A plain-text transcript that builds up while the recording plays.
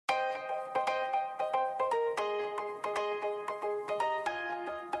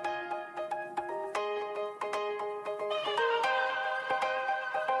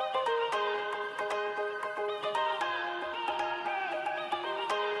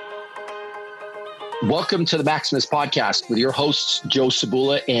Welcome to the Maximus podcast with your hosts, Joe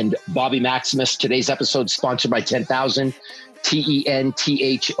Sabula and Bobby Maximus. Today's episode is sponsored by 10,000,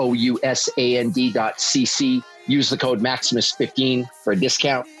 TENTHOUSAND.cc. Use the code Maximus15 for a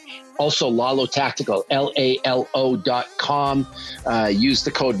discount. Also, Lalo Tactical, LALO.com. Use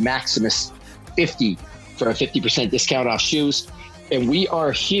the code Maximus50 for a 50% discount off shoes. And we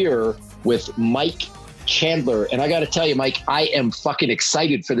are here with Mike Chandler. And I got to tell you, Mike, I am fucking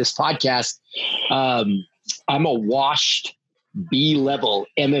excited for this podcast. I'm a washed B-level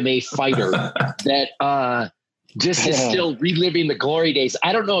MMA fighter that just is still reliving the glory days.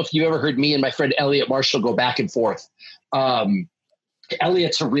 I don't know if you ever heard me and my friend Elliot Marshall go back and forth.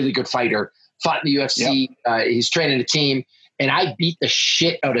 Elliot's a really good fighter, fought in the UFC. Yep. He's training a team, and I beat the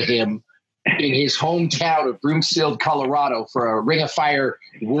shit out of him in his hometown of Broomfield, Colorado for a Ring of Fire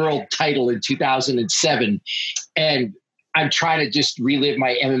world title in 2007. And I'm trying to just relive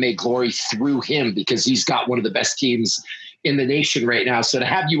my MMA glory through him because he's got one of the best teams in the nation right now. So to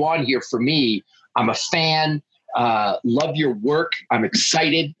have you on here, for me, I'm a fan, love your work. I'm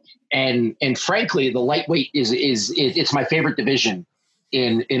excited. And frankly, the lightweight is it's my favorite division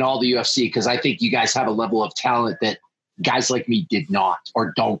in all the UFC, because I think you guys have a level of talent that guys like me did not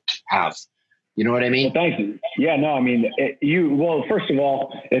or don't have. You know what I mean? Well, thank you. Yeah, no, I mean, first of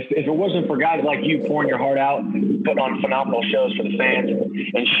all, if it wasn't for guys like you pouring your heart out and putting on phenomenal shows for the fans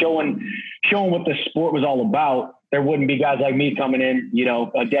and showing what the sport was all about, there wouldn't be guys like me coming in,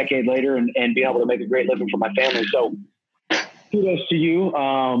 a decade later and being able to make a great living for my family. So kudos to you.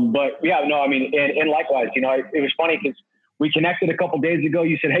 But yeah, no, I mean, and likewise, it was funny because we connected a couple of days ago.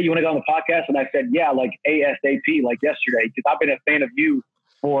 You said, "Hey, you want to go on the podcast?" And I said, "Yeah, like ASAP, like yesterday," because I've been a fan of you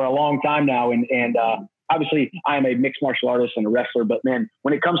for a long time now. And obviously I am a mixed martial artist and a wrestler, but man,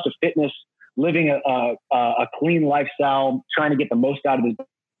 when it comes to fitness, living a clean lifestyle, trying to get the most out of his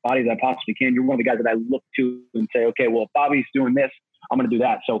body that I possibly can, you're one of the guys that I look to and say, okay, well, if Bobby's doing this, I'm going to do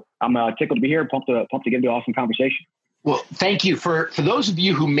that. So I'm tickled to be here, pumped to get into an awesome conversation. Well, thank you. For those of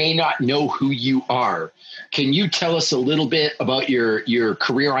you who may not know who you are, can you tell us a little bit about your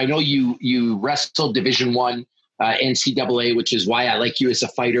career? I know you wrestled Division I, NCAA, which is why I like you as a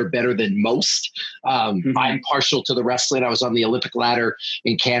fighter better than most. I'm partial to the wrestling. I was on the Olympic ladder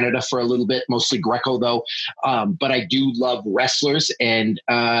in Canada for a little bit, mostly Greco though. But I do love wrestlers. And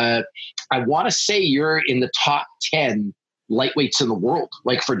I want to say you're in the top 10 lightweights in the world,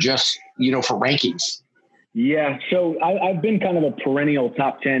 like for just, for rankings. Yeah. So I've been kind of a perennial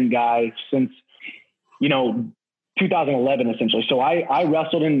top 10 guy since, 2011, essentially. So I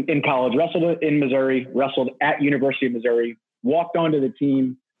wrestled in college, wrestled in Missouri, wrestled at University of Missouri, walked onto the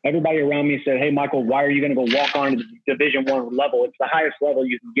team. Everybody around me said, "Hey, Michael, why are you going to go walk on to the Division I level? It's the highest level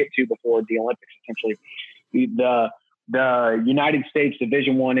you can get to before the Olympics, essentially." The United States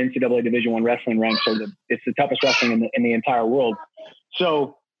Division I, NCAA Division I wrestling ranks it's the toughest wrestling in the entire world.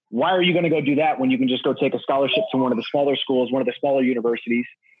 So why are you going to go do that when you can just go take a scholarship to one of the smaller schools, one of the smaller universities?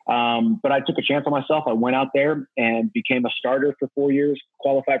 But I took a chance on myself. I went out there and became a starter for 4 years,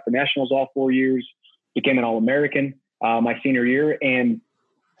 qualified for nationals all 4 years, became an All-American my senior year. And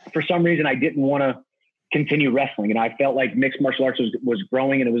for some reason, I didn't want to continue wrestling. And I felt like mixed martial arts was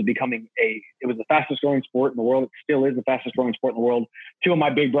growing, and it was becoming it was the fastest growing sport in the world. It still is the fastest growing sport in the world. Two of my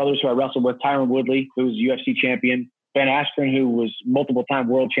big brothers who I wrestled with, Tyron Woodley, who was UFC champion, Ben Askren, who was multiple time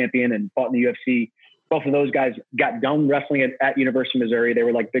world champion and fought in the UFC. Both of those guys got done wrestling at University of Missouri. They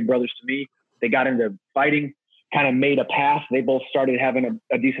were like big brothers to me. They got into fighting, kind of made a path. They both started having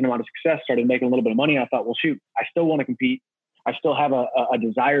a decent amount of success, started making a little bit of money. I thought, well, shoot, I still want to compete. I still have a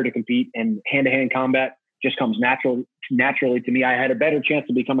desire to compete, and hand-to-hand combat just comes naturally to me. I had a better chance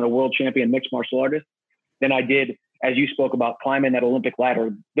of becoming a world champion mixed martial artist than I did, as you spoke about, climbing that Olympic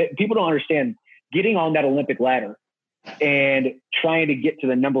ladder. People don't understand getting on that Olympic ladder and trying to get to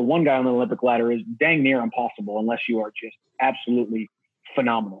the number one guy on the Olympic ladder is dang near impossible unless you are just absolutely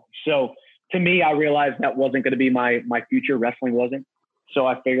phenomenal. So to me, I realized that wasn't going to be my future. Wrestling wasn't. So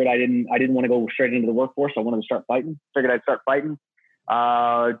I figured I didn't want to go straight into the workforce. I wanted to start fighting. Figured I'd start fighting.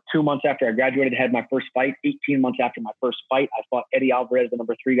 2 months after I graduated, had my first fight. 18 months after my first fight, I fought Eddie Alvarez, the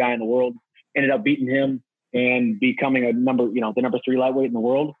number 3 guy in the world. Ended up beating him and becoming the number 3 lightweight in the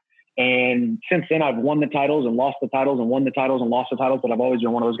world. And since then, I've won the titles and lost the titles and won the titles and lost the titles. But I've always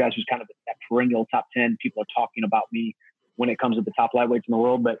been one of those guys who's kind of that perennial top 10. People are talking about me when it comes to the top lightweights in the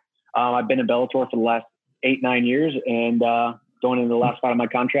world. But I've been in Bellator for the last 8-9 years and going into the last fight of my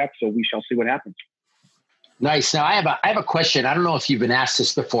contract. So we shall see what happens. Nice. Now I have a question. I don't know if you've been asked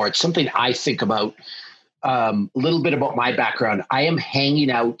this before. It's something I think about a little bit about my background. I am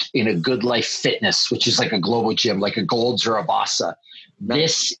hanging out in a Good Life Fitness, which is like a global gym, like a Gold's or a Vasa.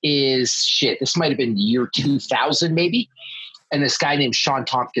 This might have been year 2000 maybe. And this guy named Sean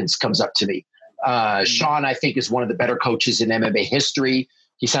Tompkins comes up to me. Sean, I think, is one of the better coaches in MMA history.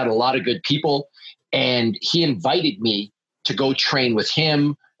 He's had a lot of good people. And he invited me to go train with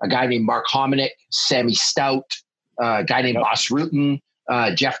him, a guy named Mark Hominick, Sammy Stout, a guy named Boss Rutan.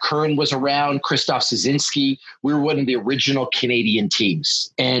 Jeff Curran was around, Christoph Szynski. We were one of the original Canadian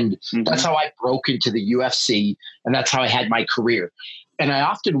teams. And that's how I broke into the UFC. And that's how I had my career. And I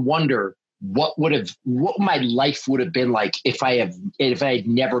often wonder what my life would have been like if I had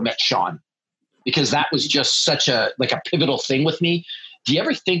never met Sean, because that was just such a pivotal thing with me. Do you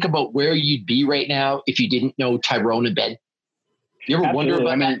ever think about where you'd be right now if you didn't know Tyrone and Ben? Do you ever wonder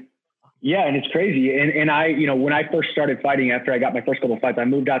about that? Yeah, and it's crazy. And I, when I first started fighting after I got my first couple of fights, I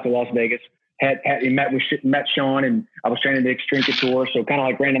moved out to Las Vegas, met Sean, and I was training the Extreme Couture, so kind of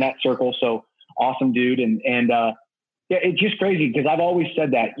like ran in that circle. So awesome dude. And yeah, it's just crazy because I've always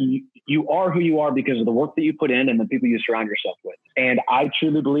said that you are who you are because of the work that you put in and the people you surround yourself with. And I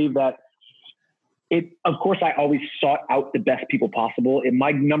truly believe that of course, I always sought out the best people possible. And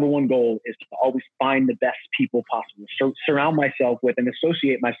my number one goal is to always find the best people possible. So surround myself with and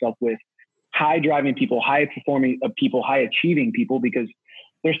associate myself with high driving people, high performing people, high achieving people, because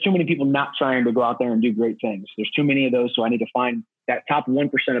there's too many people not trying to go out there and do great things. There's too many of those. So I need to find that top 1%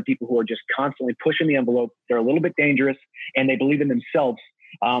 of people who are just constantly pushing the envelope. They're a little bit dangerous and they believe in themselves.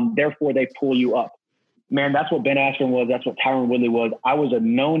 Therefore they pull you up. Man, that's what Ben Askren was. That's what Tyron Woodley was. I was a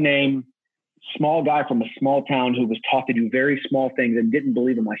no-name small guy from a small town who was taught to do very small things and didn't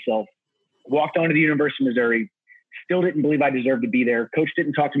believe in myself. Walked on to the University of Missouri, still didn't believe I deserved to be there. Coach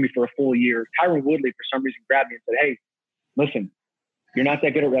didn't talk to me for a full year. Tyron Woodley, for some reason, grabbed me and said, "Hey, listen, you're not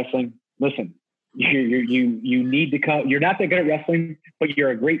that good at wrestling. Listen, you need to come. You're not that good at wrestling, but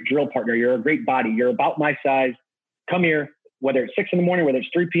you're a great drill partner. You're a great body. You're about my size. Come here, whether it's 6 a.m, whether it's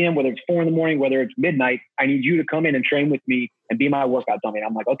 3 p.m., whether it's 4 a.m, whether it's midnight. I need you to come in and train with me and be my workout dummy." And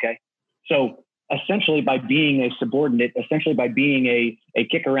I'm like, okay. So essentially by being a subordinate, essentially by being a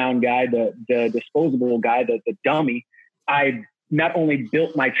kick around guy, the disposable guy, the dummy, I not only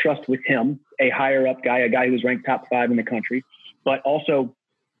built my trust with him, a higher up guy, a guy who was ranked top 5 in the country, but also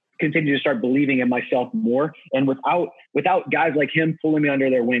continued to start believing in myself more. And without guys like him pulling me under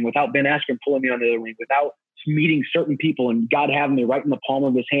their wing, without Ben Askren pulling me under their wing, without meeting certain people and God having me right in the palm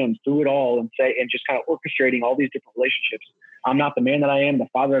of his hands through it all and just kind of orchestrating all these different relationships, I'm not the man that I am, the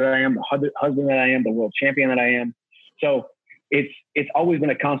father that I am, the husband that I am, the world champion that I am. So it's always been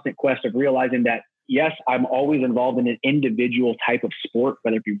a constant quest of realizing that, yes, I'm always involved in an individual type of sport,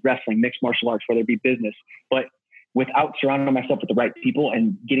 whether it be wrestling, mixed martial arts, whether it be business, but without surrounding myself with the right people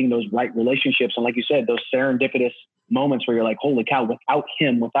and getting those right relationships. And like you said, those serendipitous moments where you're like, holy cow, without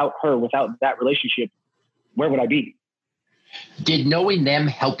him, without her, without that relationship, where would I be? Did knowing them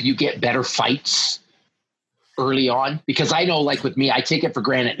help you get better fights early on? Because I know, like with me, I take it for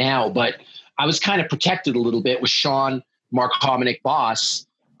granted now, but I was kind of protected a little bit with Sean, Mark Hominick, Boss.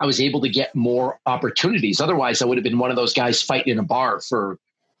 I was able to get more opportunities. Otherwise, I would have been one of those guys fighting in a bar for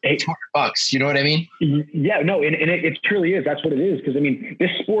 $200. You know what I mean? Yeah, no, and it truly is. That's what it is. Because I mean,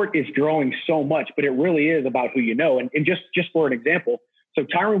 this sport is growing so much, but it really is about who you know. And just for an example, so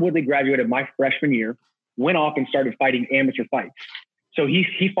Tyron Woodley graduated my freshman year, went off and started fighting amateur fights. So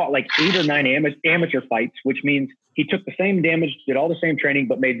he fought like 8 or 9 amateur fights, which means he took the same damage, did all the same training,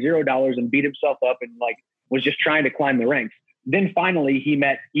 but made $0 and beat himself up and like was just trying to climb the ranks. Then finally he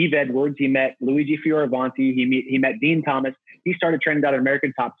met Eve Edwards, he met Luigi Fioravanti, he met Dean Thomas. He started training out of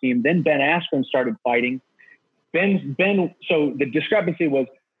American Top Team. Then Ben Askren started fighting. So the discrepancy was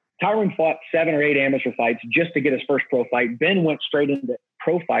Tyron fought 7 or 8 amateur fights just to get his first pro fight. Ben went straight into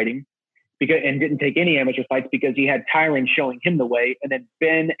pro fighting and didn't take any amateur fights because he had Tyron showing him the way. And then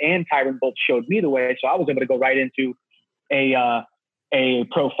Ben and Tyron both showed me the way. So I was able to go right into a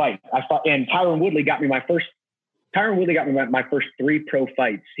pro fight. I fought, and Tyron Woodley got me my first 3 pro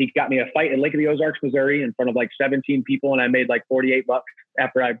fights. He got me a fight in Lake of the Ozarks, Missouri in front of like 17 people. And I made like $48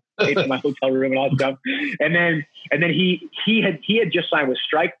 after I paid for my hotel room and all that stuff. And then he had just signed with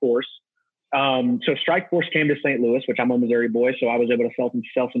Strike Force. So Strike Force came to St. Louis, which I'm a Missouri boy. So I was able to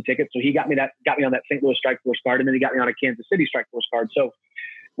sell some tickets. So he got me on that St. Louis Strike Force card. And then he got me on a Kansas City Strike Force card. So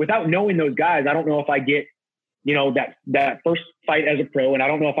without knowing those guys, I don't know if I get, that first fight as a pro. And I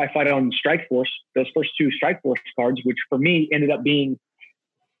don't know if I fight on Strike Force, those first 2 Strike Force cards, which for me ended up being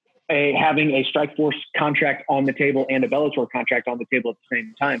having a Strike Force contract on the table and a Bellator contract on the table at the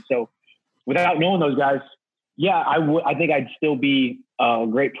same time. So without knowing those guys, yeah, I think I'd still be a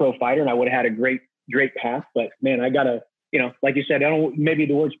great pro fighter and I would have had a great great path, but man, I gotta, like you said, I don't, maybe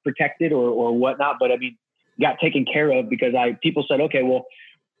the word's protected or whatnot, but I mean, got taken care of because people said, okay, well,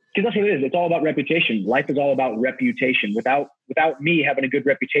 because that's what it is. It's all about reputation. Life is all about reputation. Without me having a good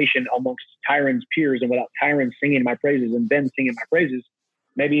reputation amongst Tyron's peers, and without Tyron singing my praises and Ben singing my praises,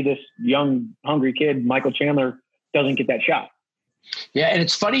 maybe this young, hungry kid, Michael Chandler, doesn't get that shot. Yeah, and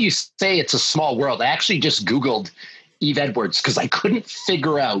it's funny you say it's a small world. I actually just Googled Yves Edwards because I couldn't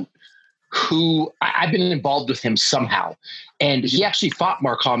figure out who I've been involved with him somehow. And he actually fought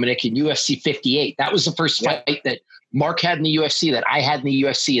Mark Hominick in UFC 58. That was the first fight that Mark had in the UFC, that I had in the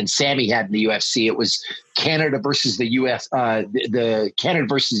UFC, and Sammy had in the UFC. It was Canada versus the US, the Canada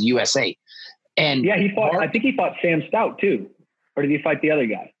versus USA. And yeah, he fought. I think he fought Sam Stout too, or did he fight the other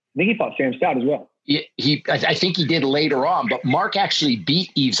guy? I think he fought Sam Stout as well. I think he did later on, but Mark actually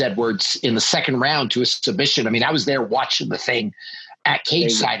beat Yves Edwards in the second round to a submission. I mean, I was there watching the thing at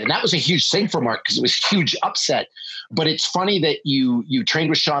cage side, and that was a huge thing for Mark because it was a huge upset. But it's funny that you trained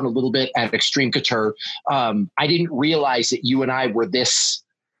with Sean a little bit at Extreme Couture. I didn't realize that you and I were this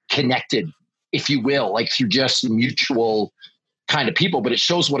connected, if you will, like through just mutual kind of people, but it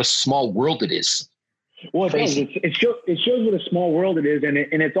shows what a small world it is. Well, it does. It shows what a small world it is. And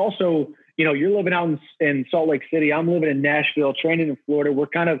it's also, you're living out in Salt Lake City. I'm living in Nashville, training in Florida.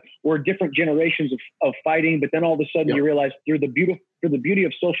 We're different generations of fighting. But then all of a sudden you realize through the beauty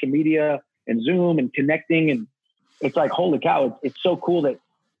of social media and Zoom and connecting, and it's like, holy cow, it's so cool that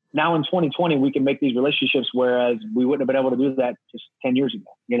now in 2020, we can make these relationships, whereas we wouldn't have been able to do that just 10 years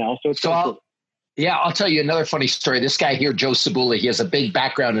ago, So it's cool. Yeah, I'll tell you another funny story. This guy here, Joe Sabula, he has a big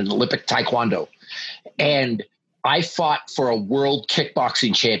background in Olympic Taekwondo. And I fought for a world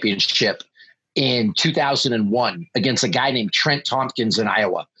kickboxing championship in 2001 against a guy named Trent Tompkins in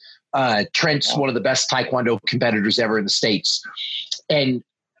Iowa. Trent's one of the best Taekwondo competitors ever in the States. And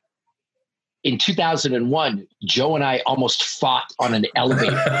in 2001, Joe and I almost fought on an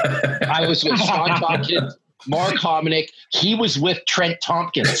elevator. I was with Sean Tompkins, Mark Hominick. He was with Trent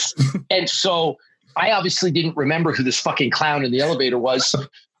Tompkins. And so I obviously didn't remember who this fucking clown in the elevator was,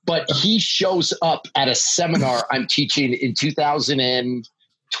 but he shows up at a seminar I'm teaching in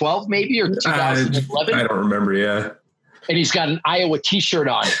 2012 maybe, or 2011. I don't remember, yeah. And he's got an Iowa t-shirt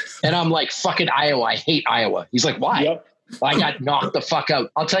on. And I'm like, fucking Iowa. I hate Iowa. He's like, why? Yep. I got knocked the fuck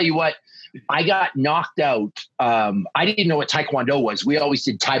out. I'll tell you what. I got knocked out. I didn't know what Taekwondo was. We always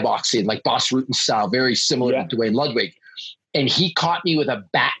did Thai boxing, like Boss Rutan style, very similar to Dwayne Ludwig. And he caught me with a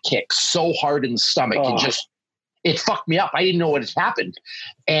back kick so hard in the stomach and it fucked me up. I didn't know what had happened.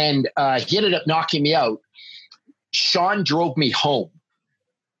 And he ended up knocking me out. Sean drove me home.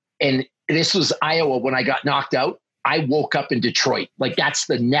 And this was Iowa when I got knocked out. I woke up in Detroit. Like, that's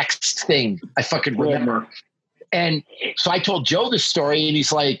the next thing I fucking remember. And so I told Joe this story, and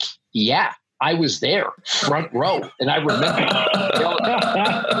he's like, yeah, I was there, front row. And I remember.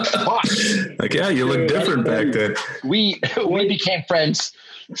 Like, yeah, you look different back then. We became friends.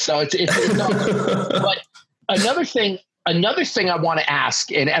 So it's but another thing I want to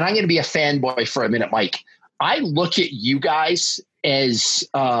ask, and I'm going to be a fanboy for a minute, Mike. I look at you guys as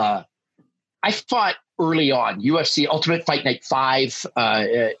I fought early on UFC Ultimate Fight Night 5,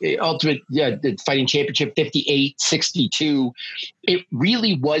 Ultimate Fighting Championship 58, 62. It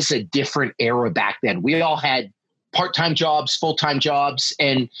really was a different era back then. We all had part-time jobs, full-time jobs,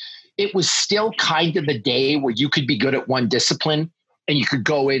 and it was still kind of the day where you could be good at one discipline and you could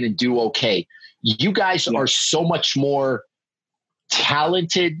go in and do okay. You guys are so much more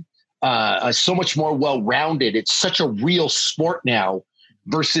talented, so much more well-rounded. It's such a real sport now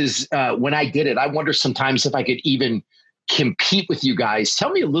versus when I did it. I wonder sometimes if I could even compete with you guys.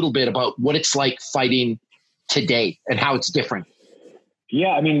 Tell me a little bit about what it's like fighting today and how it's different.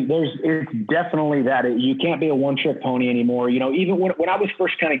 Yeah, I mean, it's definitely that. You can't be a one-trick pony anymore. Even when I was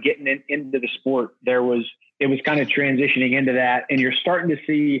first kind of getting into the sport, it was kind of transitioning into that, and you're starting to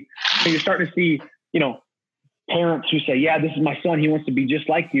see, parents who say, yeah, this is my son. He wants to be just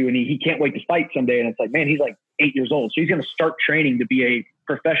like you. And he can't wait to fight someday. And it's like, man, he's like 8 years old. So he's going to start training to be a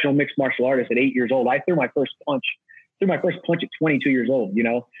professional mixed martial artist at 8 years old. I threw my first punch at 22 years old.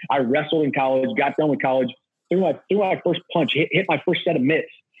 I wrestled in college, got done with college, threw my first punch, hit my first set of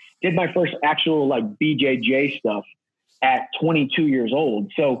mitts, did my first actual like BJJ stuff at 22 years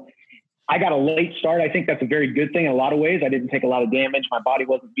old. So I got a late start. I think that's a very good thing in a lot of ways. I didn't take a lot of damage. My body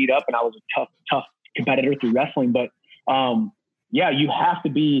wasn't beat up, and I was a tough competitor through wrestling. But you have to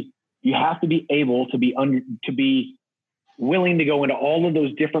be able to be willing to go into all of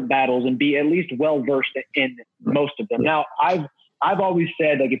those different battles and be at least well versed in most of them. Now, I've always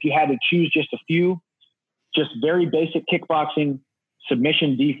said, like, if you had to choose just a few, just very basic kickboxing,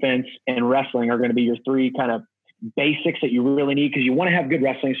 submission, defense, and wrestling are going to be your three kind of basics that you really need, because you want to have good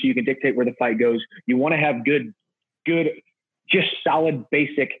wrestling so you can dictate where the fight goes. You want to have good, just solid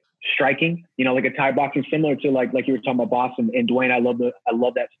basic striking, like a Thai boxing, similar to like you were talking about Boston and Dwayne. I love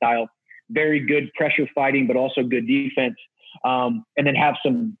that style. Very good pressure fighting, but also good defense. And then have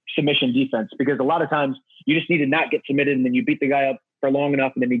some submission defense, because a lot of times you just need to not get submitted, and then you beat the guy up for long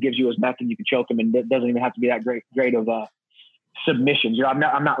enough, and then he gives you his neck and you can choke him, and it doesn't even have to be that great of submissions. I'm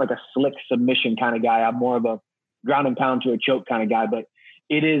not like a slick submission kind of guy. I'm more of a ground and pound to a choke kind of guy. But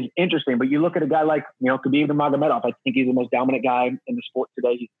it is interesting. But you look at a guy like Khabib Nurmagomedov. I think he's the most dominant guy in the sport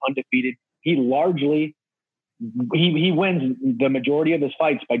today. He's undefeated. He largely he wins the majority of his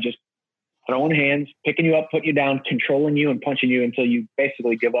fights by just throwing hands, picking you up, putting you down, controlling you, and punching you until you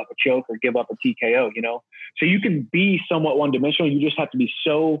basically give up a choke or give up a TKO, So you can be somewhat one-dimensional. You just have to be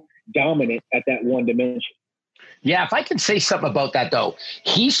so dominant at that one dimension. Yeah, if I can say something about that, though,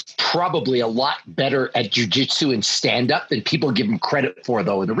 he's probably a lot better at jiu-jitsu and stand-up than people give him credit for,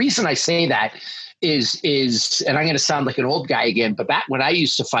 though. And the reason I say that is, and I'm going to sound like an old guy again, but back when I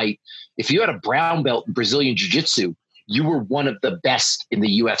used to fight, if you had a brown belt in Brazilian jiu-jitsu, you were one of the best in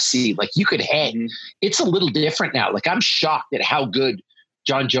the UFC. Like, you could hang. Mm-hmm. It's a little different now. Like, I'm shocked at how good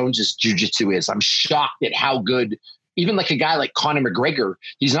John Jones's jiu-jitsu is. I'm shocked at how good, even like a guy like Conor McGregor,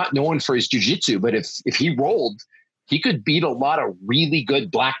 he's not known for his jiu-jitsu, but if he rolled, he could beat a lot of really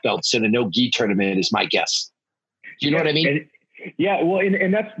good black belts in a no-gi tournament is my guess. Do you know what I mean?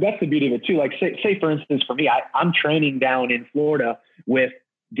 And that's the beauty of it too. Like say for instance, for me, I'm training down in Florida with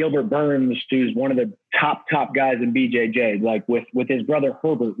Gilbert Burns, who's one of the top guys in BJJ, like with his brother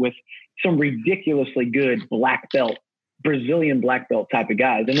Herbert, with some ridiculously good black belt, Brazilian black belt type of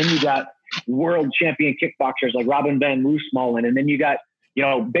guys. And then you got world champion kickboxers like Robin Van Roosmalen. And then you got,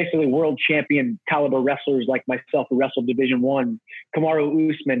 basically world champion caliber wrestlers like myself who wrestled Division I,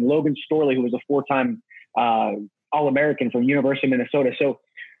 Kamaru Usman, Logan Storley, who was a 4-time All-American from University of Minnesota. So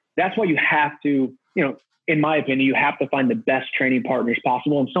that's why you have to, in my opinion, you have to find the best training partners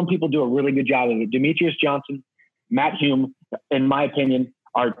possible. And some people do a really good job of it. Demetrius Johnson, Matt Hume, in my opinion,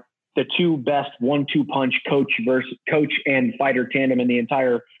 are the two best 1-2 punch coach and fighter tandem in the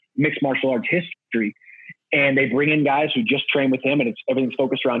entire mixed martial arts history. And they bring in guys who just train with him, and everything's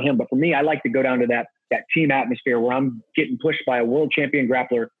focused around him. But for me, I like to go down to that team atmosphere where I'm getting pushed by a world champion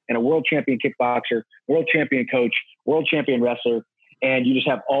grappler and a world champion kickboxer, world champion coach, world champion wrestler. And you just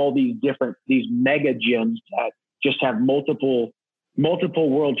have all these mega gyms that just have multiple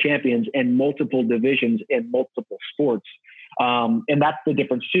world champions and multiple divisions in multiple sports. And that's the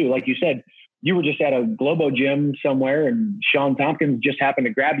difference too. Like you said, you were just at a Globo gym somewhere and Sean Tompkins just happened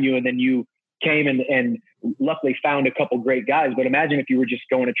to grab you, and then you came and luckily found a couple great guys. But imagine if you were just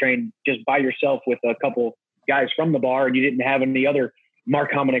going to train just by yourself with a couple guys from the bar, and you didn't have any other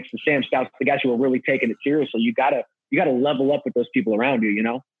Mark Hominick's and Sam Stouts, the guys who were really taking it seriously. You gotta level up with those people around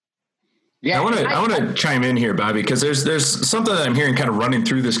you, Yeah, I want to chime in here, Bobby, because there's something that I'm hearing kind of running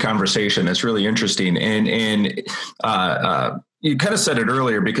through this conversation that's really interesting, and you kind of said it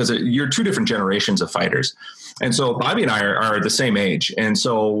earlier because you're two different generations of fighters. And so Bobby and I are the same age. And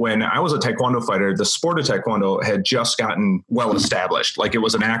so when I was a Taekwondo fighter, the sport of Taekwondo had just gotten well established. Like, it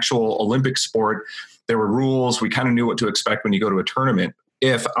was an actual Olympic sport. There were rules. We kind of knew what to expect when you go to a tournament.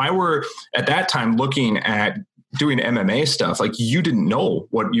 If I were at that time looking at doing MMA stuff, like, you didn't know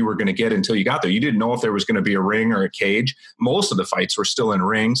what you were going to get until you got there. You didn't know if there was going to be a ring or a cage. Most of the fights were still in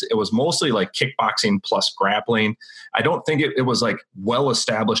rings. It was mostly like kickboxing plus grappling. I don't think it was like well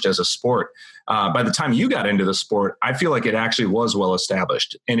established as a sport. By the time you got into the sport, I feel like it actually was well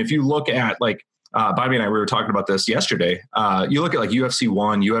established. And if you look at like, Bobby and I, we were talking about this yesterday. You look at like UFC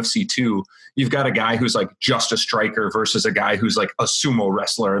 1, UFC 2, you've got a guy who's like just a striker versus a guy who's like a sumo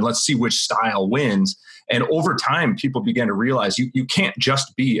wrestler, and let's see which style wins. And over time, people began to realize you can't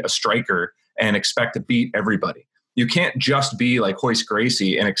just be a striker and expect to beat everybody. You can't just be like Royce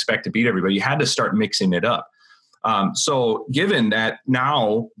Gracie and expect to beat everybody. You had to start mixing it up. So given that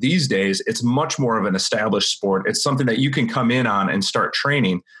now these days, it's much more of an established sport, it's something that you can come in on and start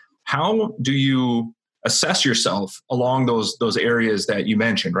training. How do you assess yourself along those areas that you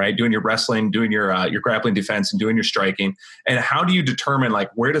mentioned, right? Doing your wrestling, doing your grappling defense, and doing your striking. And how do you determine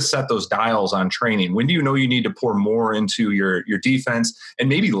like where to set those dials on training? When do you know you need to pour more into your defense and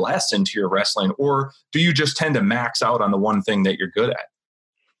maybe less into your wrestling? Or do you just tend to max out on the one thing that you're good at?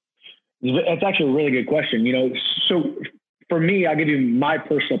 That's actually a really good question. So for me, I'll give you my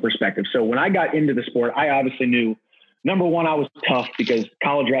personal perspective. So when I got into the sport, I obviously knew, number one, I was tough because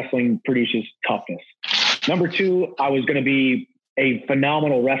college wrestling produces toughness. Number two, I was going to be a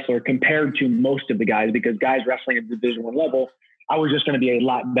phenomenal wrestler compared to most of the guys, because guys wrestling at the Division I level, I was just going to be a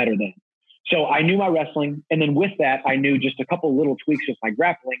lot better then. So I knew my wrestling. And then with that, I knew just a couple little tweaks with my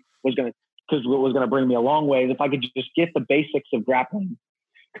grappling was going to bring me a long way. If I could just get the basics of grappling,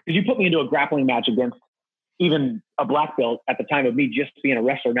 because you put me into a grappling match against even a black belt at the time of me just being a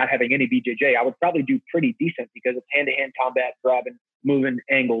wrestler, not having any BJJ, I would probably do pretty decent because it's hand-to-hand combat, grabbing, moving,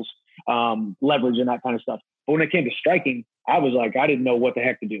 angles, leverage, and that kind of stuff. But when it came to striking, I was like, I didn't know what the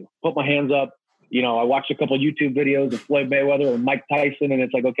heck to do. Put my hands up. You know, I watched a couple of YouTube videos of Floyd Mayweather and Mike Tyson, and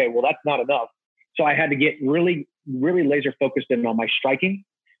it's like, okay, well, that's not enough. So I had to get really, really laser focused in on my striking,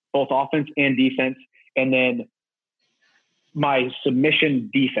 both offense and defense, and then my submission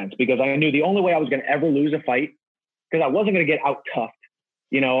defense, because I knew the only way I was going to ever lose a fight, because I wasn't going to get out toughed.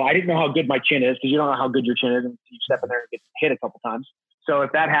 You know, I didn't know how good my chin is, because you don't know how good your chin is, and you step in there and get hit a couple times. So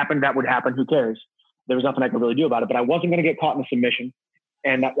if that happened, that would happen. Who cares? There was nothing I could really do about it, but I wasn't going to get caught in a submission.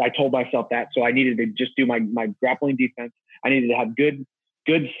 And I told myself that. So I needed to just do my grappling defense. I needed to have good,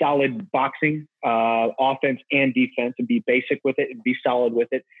 solid boxing, offense and defense, and be basic with it and be solid with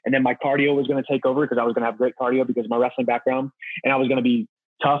it. And then my cardio was going to take over, because I was going to have great cardio because of my wrestling background. And I was going to be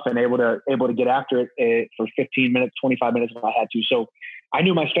tough and able to get after it for 15 minutes, 25 minutes if I had to. So I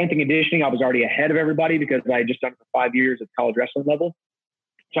knew my strength and conditioning. I was already ahead of everybody because I had just done it for 5 years at college wrestling level.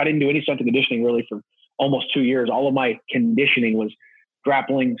 So I didn't do any strength and conditioning really for almost 2 years. All of my conditioning was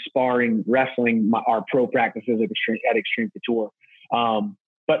grappling, sparring, wrestling, our pro practices at Extreme Couture.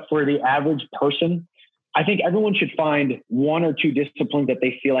 But for the average person, I think everyone should find one or two disciplines that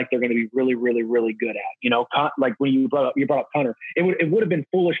they feel like they're going to be really, really, really good at. You know, like when you brought up Connor, it would have been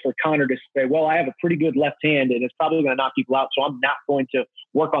foolish for Connor to say, well, I have a pretty good left hand and it's probably going to knock people out, so I'm not going to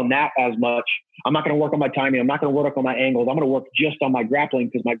work on that as much. I'm not going to work on my timing. I'm not going to work on my angles. I'm going to work just on my grappling,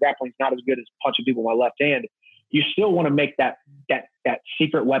 because my grappling is not as good as punching people with my left hand. You still want to make that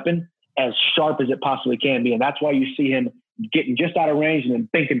secret weapon as sharp as it possibly can be. And that's why you see him getting just out of range and then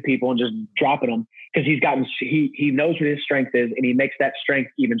thinking people and just dropping them, because he knows what his strength is, and he makes that strength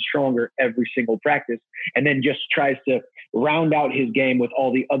even stronger every single practice, and then just tries to round out his game with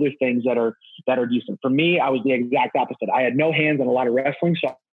all the other things that are decent. For me, I was the exact opposite. I had no hands and a lot of wrestling,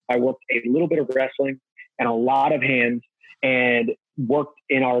 so I worked a little bit of wrestling and a lot of hands, and worked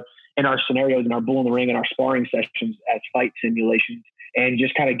in our scenarios, in our bull in the ring, and our sparring sessions as fight simulations, and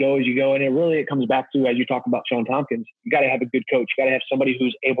just kind of go as you go. And it comes back to, as you talk about Sean Tompkins, you got to have a good coach. You got to have somebody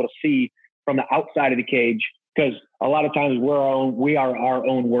who's able to see from the outside of the cage, because a lot of times we are our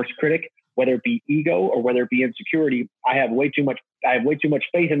own worst critic, whether it be ego or whether it be insecurity. I have way too much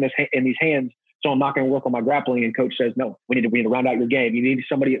faith in these hands, so I'm not going to work on my grappling. And coach says, no, we need to round out your game. You need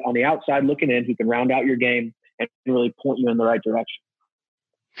somebody on the outside looking in who can round out your game and really point you in the right direction.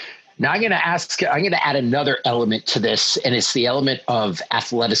 Now I'm going to add another element to this, and it's the element of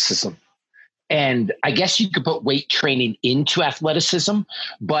athleticism. And I guess you could put weight training into athleticism,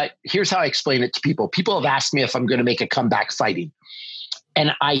 but here's how I explain it to people. People have asked me if I'm going to make a comeback fighting.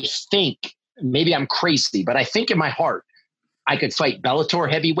 And I think, maybe I'm crazy, but I think in my heart, I could fight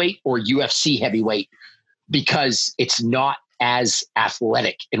Bellator heavyweight or UFC heavyweight, because it's not as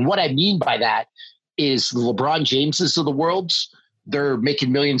athletic. And what I mean by that is the LeBron Jameses of the world, they're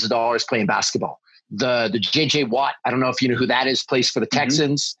making millions of dollars playing basketball. The JJ Watt, I don't know if you know who that is, plays for the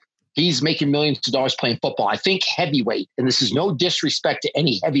Texans. He's making millions of dollars playing football. I think heavyweight, and this is no disrespect to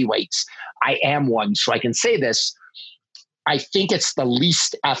any heavyweights, I am one, so I can say this. I think it's the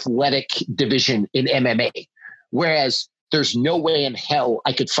least athletic division in MMA, whereas there's no way in hell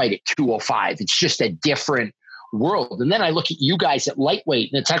I could fight at 205. It's just a different world. And then I look at you guys at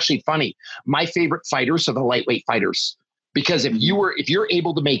lightweight, and it's actually funny. My favorite fighters are the lightweight fighters, because if you're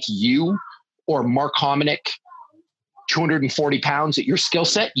able to make you or Mark Hominick 240 pounds at your skill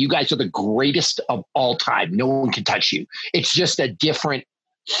set, you guys are the greatest of all time. No one can touch you. It's just a different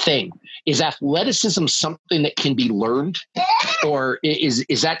thing. Is athleticism something that can be learned, or is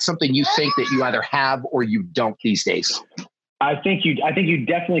that something you think that you either have or you don't these days? I think you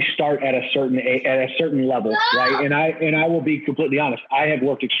definitely start at a certain level, right? And I will be completely honest. I have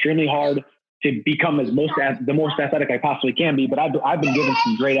worked extremely hard to become the most athletic I possibly can be, but I've been given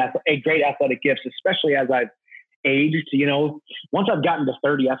some great athletic gifts, especially as I've aged. You know, once I've gotten to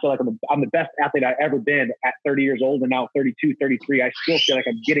 30, I feel like I'm the best athlete I've ever been at 30 years old, and now 32, 33, I still feel like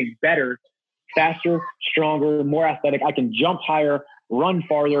I'm getting better, faster, stronger, more athletic. I can jump higher, run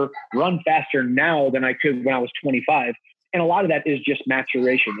farther, run faster now than I could when I was 25. And a lot of that is just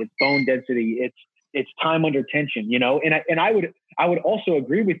maturation. It's bone density. It's time under tension, you know? And I would also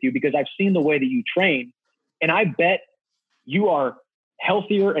agree with you, because I've seen the way that you train, and I bet you are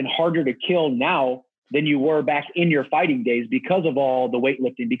healthier and harder to kill now than you were back in your fighting days, because of all the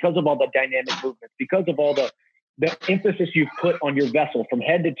weightlifting, because of all the dynamic movements, because of all the emphasis you've put on your vessel from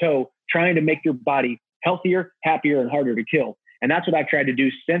head to toe, trying to make your body healthier, happier, and harder to kill. And that's what I've tried to do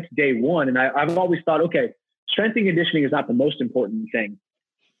since day one. And I've always thought, okay, strength and conditioning is not the most important thing,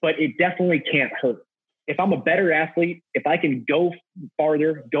 but it definitely can't hurt. If I'm a better athlete, if I can go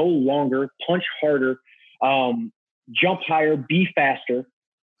farther, go longer, punch harder, jump higher, be faster,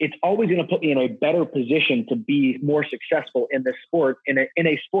 it's always going to put me in a better position to be more successful in this sport, in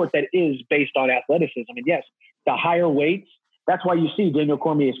a sport that is based on athleticism. And yes, the higher weights, that's why you see Daniel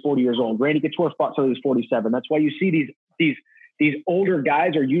Cormier is 40 years old. Randy Couture fought till he was 47. That's why you see these older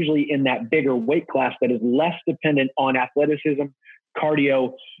guys are usually in that bigger weight class that is less dependent on athleticism,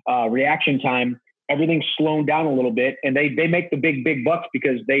 cardio, reaction time. Everything's slowed down a little bit, and they make the big bucks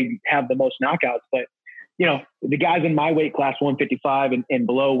because they have the most knockouts. But you know, the guys in my weight class, 155 and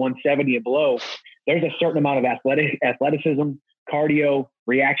below, 170 and below, there's a certain amount of athleticism, cardio,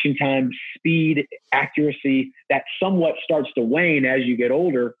 reaction time, speed, accuracy that somewhat starts to wane as you get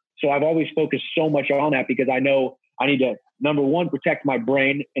older. So I've always focused so much on that because I know I need to, number one, protect my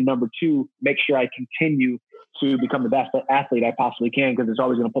brain, and number two, make sure I continue to become the best athlete I possibly can, because it's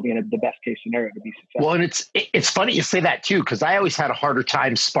always going to put me in the best case scenario to be successful. Well, and it's funny you say that too, because I always had a harder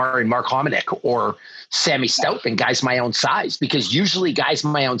time sparring Mark Hominick or Sammy Stout than guys my own size, because usually guys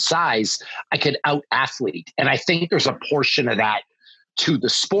my own size, I could out athlete. And I think there's a portion of that to the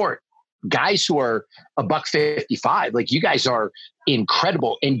sport. Guys who are $155, like you guys are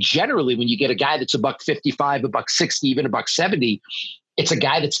incredible. And generally when you get a guy that's $155, $160, even $170, it's a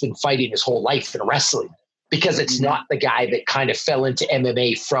guy that's been fighting his whole life in wrestling, because it's not the guy that kind of fell into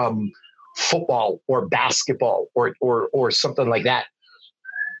MMA from football or basketball or something like that.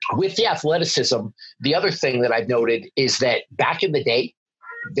 With the athleticism, the other thing that I've noted is that back in the day,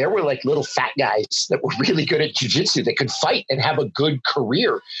 there were like little fat guys that were really good at jiu-jitsu that could fight and have a good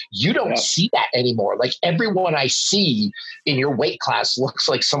career. You don't see that anymore. Like everyone I see in your weight class looks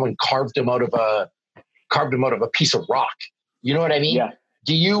like someone carved them out of a piece of rock. You know what I mean? Yeah.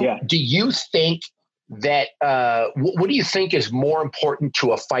 Do you think that what do you think is more important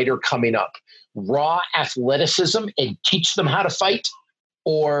to a fighter coming up? Raw athleticism and teach them how to fight,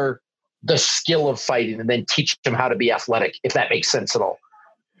 or the skill of fighting and then teach them how to be athletic, if that makes sense at all?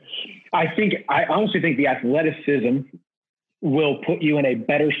 I honestly think the athleticism will put you in a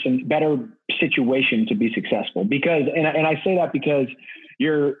better situation to be successful, because, and I say that because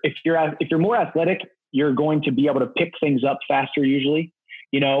if you're more athletic, you're going to be able to pick things up faster usually.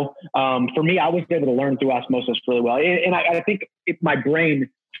 You know, for me, I was able to learn through osmosis really well. And I think if my brain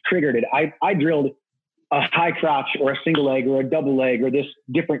triggered it, I drilled a high crotch or a single leg or a double leg or this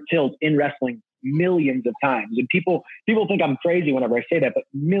different tilt in wrestling millions of times. And people think I'm crazy whenever I say that, but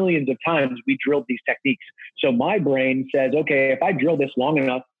millions of times we drilled these techniques. So my brain says, okay, if I drill this long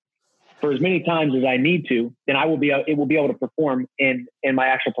enough for as many times as I need to, then it will be able to perform in my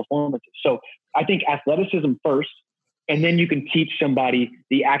actual performances. So I think athleticism first, and then you can teach somebody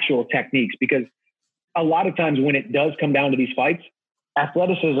the actual techniques, because a lot of times when it does come down to these fights,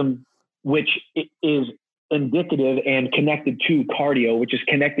 athleticism, which is indicative and connected to cardio, which is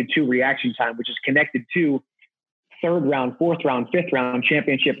connected to reaction time, which is connected to third round, fourth round, fifth round,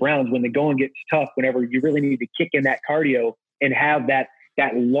 championship rounds, when the going gets tough, whenever you really need to kick in that cardio and have that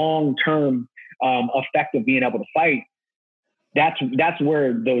long-term effect of being able to fight. That's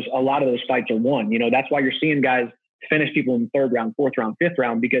where a lot of those fights are won. You know, that's why you're seeing guys finish people in the third round, fourth round, fifth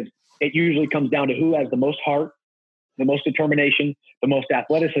round, because it usually comes down to who has the most heart, the most determination, the most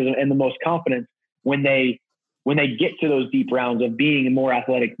athleticism, and the most confidence when they get to those deep rounds of being more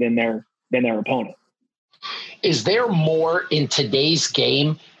athletic than their opponent. Is there more in today's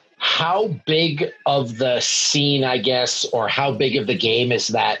game? How big of the scene, I guess, or how big of the game is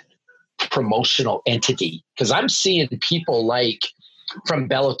that promotional entity? Because I'm seeing people like from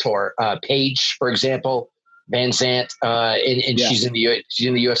Bellator, Paige, for example, Van Zant, and she's in the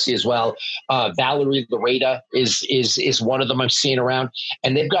UFC as well. Valerie Lareda is one of them I'm seeing around,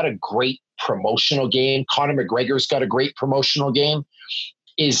 and they've got a great promotional game. Conor McGregor's got a great promotional game.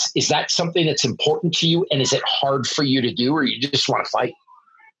 Is that something that's important to you, and is it hard for you to do, or you just want to fight?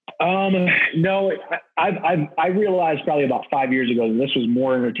 No, I realized probably about 5 years ago that this was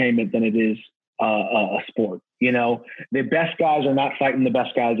more entertainment than it is a sport. You know, the best guys are not fighting the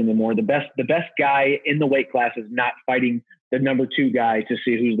best guys anymore. The best guy in the weight class is not fighting the number two guy to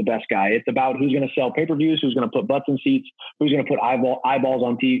see who's the best guy. It's about who's going to sell pay-per-views, who's going to put butts in seats, who's going to put eyeballs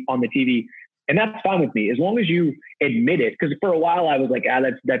on the TV. And that's fine with me, as long as you admit it. Because for a while I was like,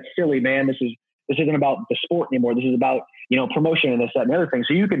 that's silly, man. This isn't about the sport anymore. This is about, you know, promotion and this, that, and everything.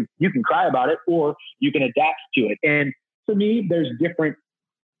 So you can cry about it, or you can adapt to it. And for me, there's different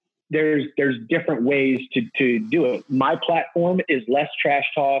there's different ways to do it. My platform is less trash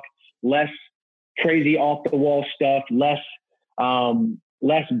talk, less crazy off the wall stuff, less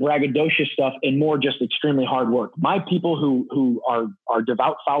braggadocious stuff, and more just extremely hard work. My people who are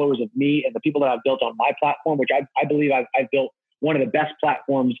devout followers of me and the people that I've built on my platform, which I believe I've built one of the best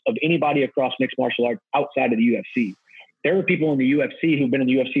platforms of anybody across mixed martial arts outside of the UFC. There are people in the UFC who've been in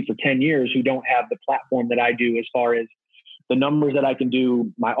the UFC for 10 years who don't have the platform that I do as far as the numbers that I can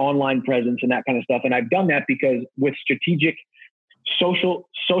do, my online presence and that kind of stuff. And I've done that because with strategic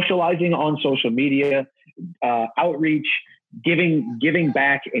socializing on social media, outreach, giving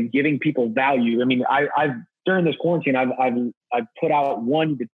back and giving people value. I mean, I've during this quarantine, I've put out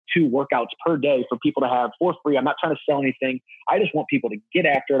 1 to 2 workouts per day for people to have for free. I'm not trying to sell anything. I just want people to get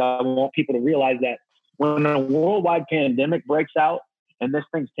after it. I want people to realize that when a worldwide pandemic breaks out and this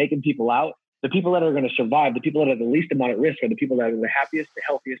thing's taking people out, the people that are going to survive, the people that are the least amount at risk are the people that are the happiest, the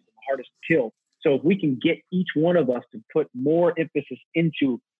healthiest, and the hardest to kill. So if we can get each one of us to put more emphasis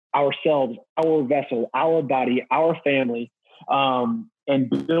into ourselves, our vessel, our body, our family, and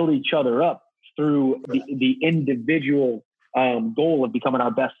build each other up through the individual goal of becoming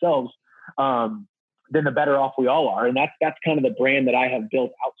our best selves, then the better off we all are. And that's kind of the brand that I have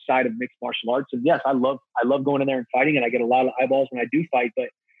built outside of mixed martial arts. And yes, I love going in there and fighting, and I get a lot of eyeballs when I do fight, but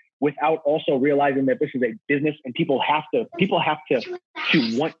without also realizing that this is a business and people have to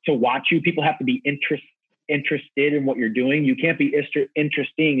want to watch you. People have to be interested in what you're doing. You can't be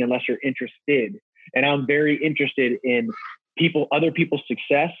interesting unless you're interested. And I'm very interested in other people's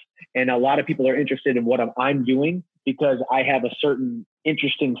success. And a lot of people are interested in what I'm doing because I have a certain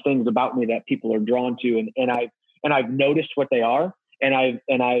interesting things about me that people are drawn to. And I've noticed what they are, and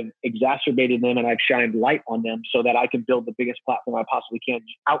I've exacerbated them, and I've shined light on them so that I can build the biggest platform I possibly can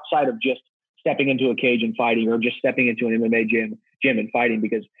outside of just stepping into a cage and fighting, or just stepping into an MMA gym and fighting.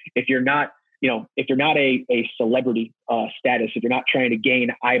 Because if you're not a celebrity status, if you're not trying to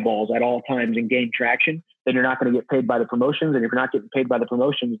gain eyeballs at all times and gain traction, then you're not going to get paid by the promotions. And if you're not getting paid by the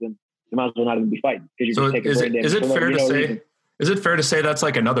promotions, then you might as well not even be fighting, because you're just taking brand damage. Is it fair to say that's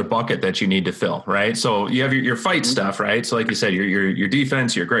like another bucket that you need to fill, right? So you have your fight stuff, right? So like you said, your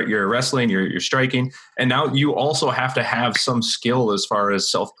defense, your wrestling, your striking, and now you also have to have some skill as far as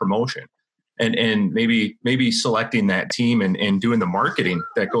self-promotion and maybe selecting that team and doing the marketing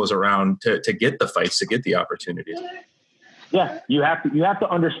that goes around to get the fights, to get the opportunities. Yeah, you have to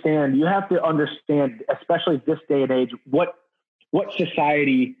understand, especially this day and age, what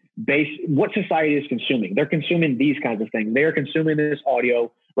society is consuming. They're consuming these kinds of things. They are consuming this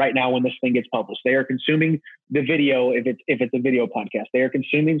audio right now when this thing gets published. They are consuming the video if it's a video podcast. They are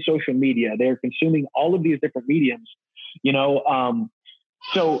consuming social media. They are consuming all of these different mediums,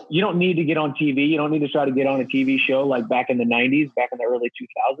 so you don't need to get on TV. You don't need to try to get on a TV show like back in the 90s, back in the early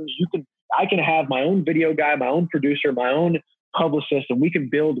 2000s. I can have my own video guy, my own producer, my own publicist, and we can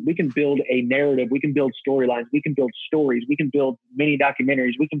build a narrative. We can build storylines. We can build stories. We can build mini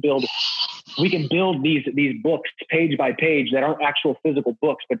documentaries. We can build these books page by page that aren't actual physical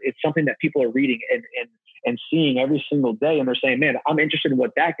books, but it's something that people are reading and seeing every single day. And they're saying, man, I'm interested in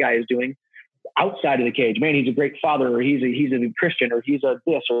what that guy is doing outside of the cage. Man, he's a great father, or he's a Christian, or he's a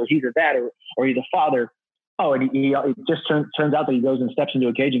this, or he's a that, or he's a father. Oh, and it just turns out that he goes and steps into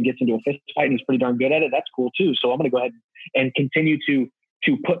a cage and gets into a fist fight, and he's pretty darn good at it. That's cool too. So I'm going to go ahead and continue to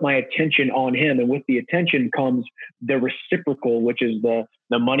put my attention on him. And with the attention comes the reciprocal, which is the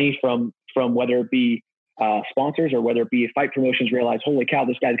money from whether it be sponsors or whether it be fight promotions realize, holy cow,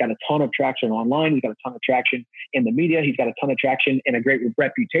 this guy's got a ton of traction online. He's got a ton of traction in the media. He's got a ton of traction and a great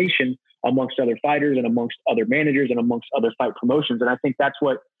reputation amongst other fighters and amongst other managers and amongst other fight promotions. And I think that's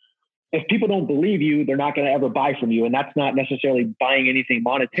what, if people don't believe you, they're not going to ever buy from you. And that's not necessarily buying anything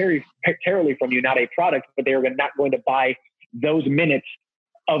monetarily from you, not a product, but they're not going to buy those minutes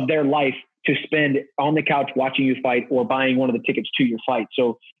of their life to spend on the couch watching you fight or buying one of the tickets to your fight.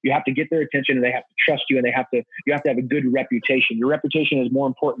 So you have to get their attention, and they have to trust you, and you have to have a good reputation. Your reputation is more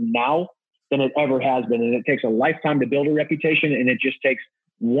important now than it ever has been. And it takes a lifetime to build a reputation, and it just takes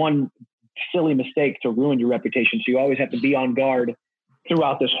one silly mistake to ruin your reputation. So you always have to be on guard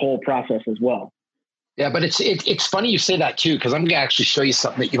throughout this whole process as well. Yeah, but it's funny you say that too, because I'm going to actually show you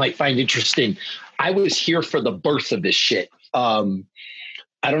something that you might find interesting. I was here for the birth of this shit.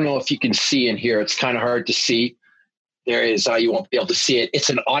 I don't know if you can see in here. It's kind of hard to see. There is, you won't be able to see it. It's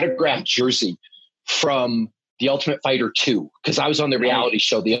an autographed jersey from The Ultimate Fighter 2, because I was on the reality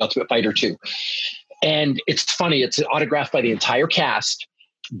show, The Ultimate Fighter 2. And it's funny. It's autographed by the entire cast,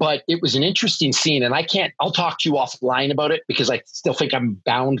 but it was an interesting scene. And I'll talk to you offline about it because I still think I'm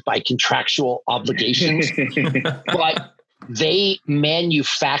bound by contractual obligations. But they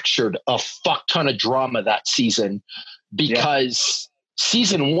manufactured a fuck ton of drama that season because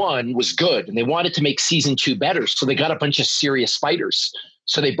season 1 was good and they wanted to make season 2 better. So they got a bunch of serious fighters.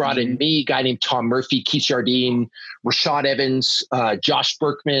 So they brought in me, a guy named Tom Murphy, Keith Jardine, Rashad Evans, Josh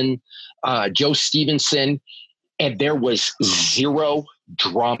Berkman, Joe Stevenson, and there was zero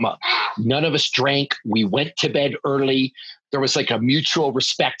drama. None of us drank. We went to bed early. There was like a mutual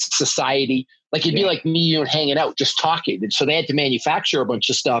respect society. Like it'd be like me, you, and hanging out, just talking. And so they had to manufacture a bunch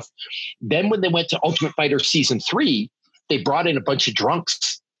of stuff. Then when they went to Ultimate Fighter season 3, they brought in a bunch of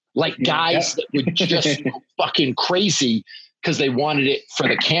drunks, like guys that would just go fucking crazy because they wanted it for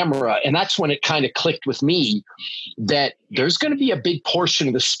the camera. And that's when it kind of clicked with me that there's going to be a big portion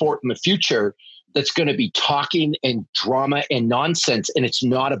of the sport in the future that's going to be talking and drama and nonsense. And it's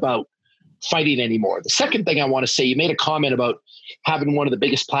not about fighting anymore. The second thing I want to say, you made a comment about having one of the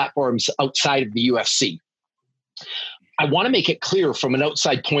biggest platforms outside of the UFC. I want to make it clear from an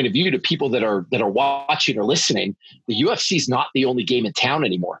outside point of view to people that are watching or listening, the UFC is not the only game in town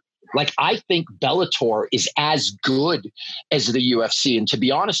anymore. Like, I think Bellator is as good as the UFC. And to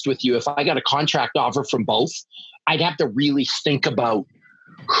be honest with you, if I got a contract offer from both, I'd have to really think about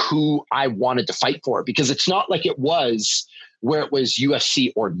who I wanted to fight for, because it's not like it was where it was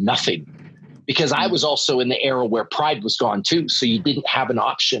UFC or nothing. Because I was also in the era where Pride was gone too. So you didn't have an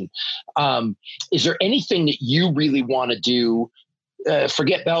option. Is there anything that you really want to do?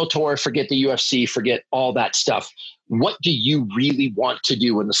 Forget Bellator, forget the UFC, forget all that stuff. What do you really want to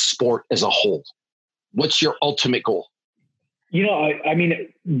do in the sport as a whole? What's your ultimate goal? You know, I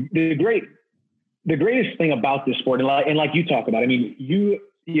mean, the greatest thing about this sport, and like you talk about, I mean, you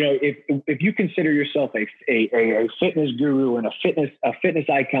know, if you consider yourself a fitness guru and a fitness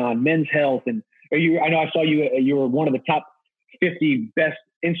icon, Men's Health, and I know I saw you were one of the top 50 best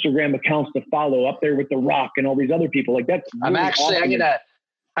Instagram accounts to follow, up there with The Rock and all these other people. Like, that's really awesome.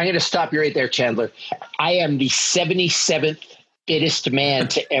 I'm gonna stop you right there, Chandler. I am the 77th fittest man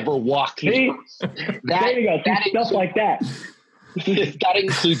to ever walk the earth. There you go. Stuff like that. That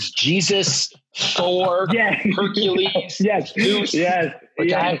includes Jesus, Thor, Hercules, Zeus.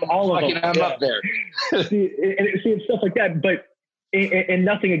 All of them. I'm up there. see, it's stuff like that, but and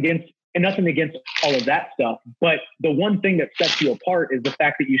nothing against all of that stuff. But the one thing that sets you apart is the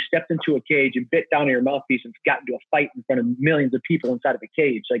fact that you stepped into a cage and bit down on your mouthpiece and got into a fight in front of millions of people inside of a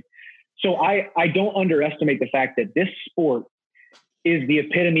cage. Like, so I don't underestimate the fact that this sport is the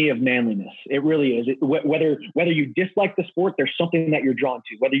epitome of manliness. It really is. Whether you dislike the sport, there's something that you're drawn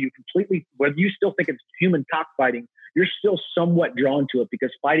to. Whether you still think it's human cockfighting, you're still somewhat drawn to it, because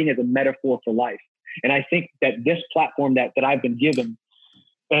fighting is a metaphor for life. And I think that this platform that I've been given,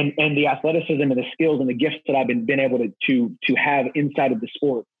 and the athleticism and the skills and the gifts that I've been able to have inside of the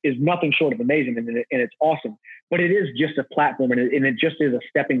sport is nothing short of amazing, and it's awesome. But it is just a platform, and it just is a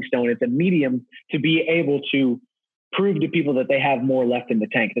stepping stone. It's a medium to be able to prove to people that they have more left in the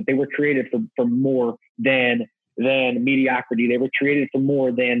tank, that they were created for more than mediocrity. They were created for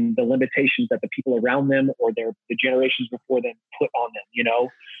more than the limitations that the people around them or the generations before them put on them, you know?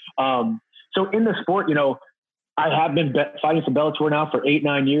 So in the sport, you know, I have been fighting for Bellator now for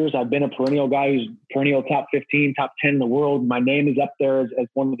 8-9 years. I've been a perennial guy who's perennial top 15, top 10 in the world. My name is up there as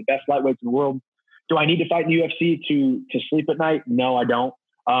one of the best lightweights in the world. Do I need to fight in the UFC to sleep at night? No, I don't.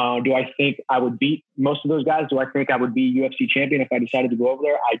 Do I think I would beat most of those guys? Do I think I would be UFC champion if I decided to go over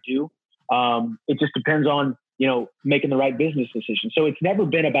there? I do. It just depends on, you know, making the right business decision. So it's never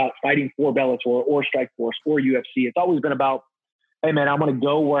been about fighting for Bellator or Strikeforce or UFC. It's always been about, hey man, I'm going to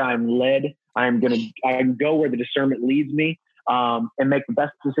go where I'm led. I can go where the discernment leads me, and make the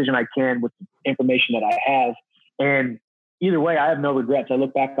best decision I can with the information that I have. And either way, I have no regrets. I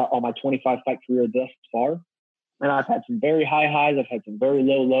look back on my 25 fight career thus far, and I've had some very high highs. I've had some very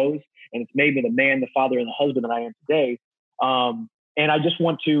low lows, and it's made me the man, the father, and the husband that I am today. And I just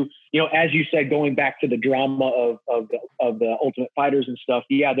want to, you know, as you said, going back to the drama of the Ultimate Fighters and stuff.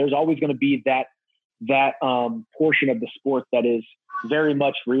 Yeah, there's always going to be that portion of the sport that is very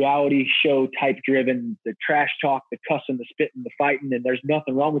much reality show type driven, the trash talk, the cussing, the spitting, the fighting, and there's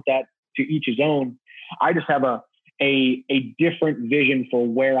nothing wrong with that, to each his own. I just have a different vision for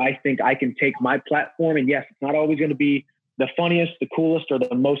where I think I can take my platform. And yes, it's not always going to be the funniest, the coolest, or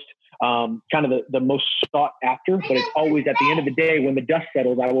the most the most sought after, but it's always, at the end of the day, when the dust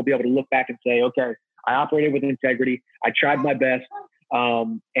settles, I will be able to look back and say, okay, I operated with integrity. I tried my best.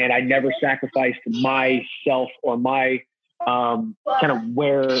 And I never sacrificed myself or my kind of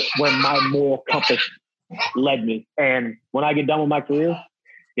where my moral compass led me. And when I get done with my career,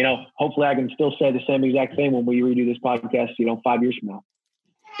 you know, hopefully I can still say the same exact thing when we redo this podcast, you know, 5 years from now.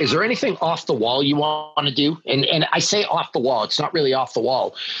 Is there anything off the wall you want to do? And I say off the wall, it's not really off the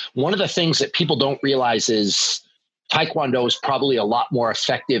wall. One of the things that people don't realize is Taekwondo is probably a lot more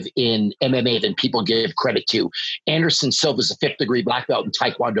effective in MMA than people give credit to. Anderson Silva's a 5th degree black belt in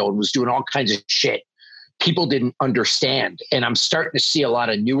Taekwondo and was doing all kinds of shit people didn't understand. And I'm starting to see a lot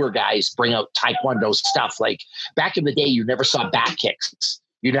of newer guys bring out Taekwondo stuff. Like back in the day, you never saw back kicks.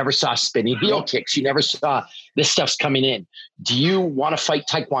 You never saw spinning heel kicks. You never saw this stuff's coming in. Do you want to fight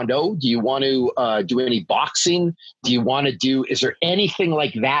Taekwondo? Do you want to do any boxing? Do you want to do, is there anything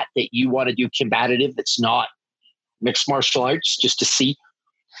like that that you want to do combative that's not mixed martial arts, just to see?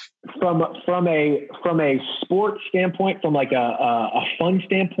 From a sports standpoint, from like a fun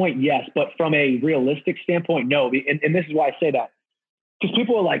standpoint, yes. But from a realistic standpoint, no. And this is why I say that. Because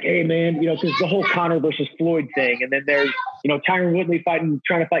people are like, hey, man, because the whole Conor versus Floyd thing. And then there's, Tyron Woodley trying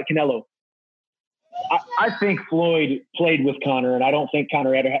to fight Canelo. I think Floyd played with Conor, and I don't think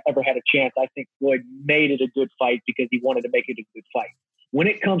Conor ever had a chance. I think Floyd made it a good fight because he wanted to make it a good fight. When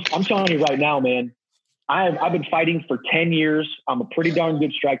it comes, I'm telling you right now, man, I've been fighting for 10 years. I'm a pretty darn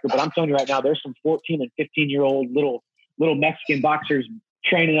good striker, but I'm telling you right now, there's some 14 and 15-year-old little Mexican boxers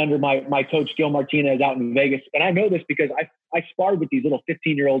training under my coach, Gil Martinez, out in Vegas. And I know this because I sparred with these little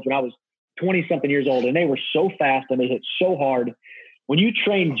 15-year-olds when I was 20-something years old, and they were so fast and they hit so hard. When you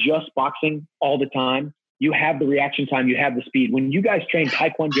train just boxing all the time, you have the reaction time, you have the speed. When you guys train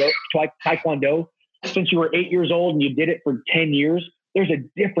Taekwondo since you were 8 years old and you did it for 10 years, there's a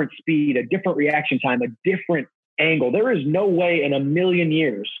different speed, a different reaction time, a different angle. There is no way in a million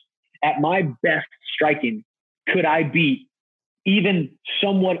years at my best striking could I beat even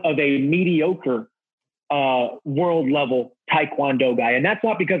somewhat of a mediocre world level Taekwondo guy. And that's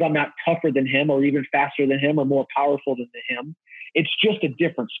not because I'm not tougher than him or even faster than him or more powerful than him. It's just a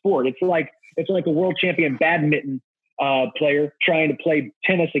different sport. It's like a world champion badminton player trying to play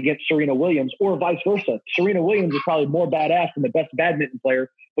tennis against Serena Williams, or vice versa. Serena Williams is probably more badass than the best badminton player,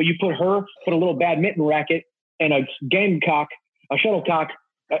 but you put a little badminton racket and a shuttlecock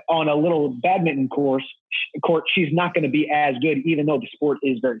on a little badminton court, she's not going to be as good, even though the sport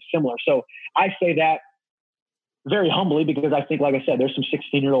is very similar. So I say that very humbly because I think, like I said, there's some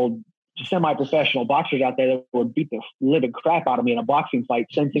 16-year-old semi-professional boxers out there that would beat the living crap out of me in a boxing fight.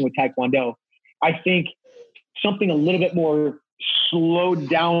 Same thing with Taekwondo. I think something a little bit more slowed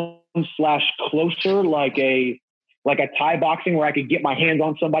down / closer, like a Thai boxing where I could get my hands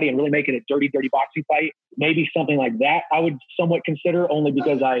on somebody and really make it a dirty boxing fight. Maybe something like that I would somewhat consider, only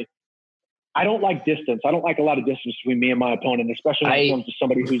because I don't like distance. I don't like a lot of distance between me and my opponent, especially when it comes to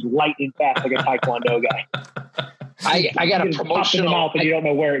somebody who's lightning fast like a Taekwondo guy. I got a promotional mouth and you don't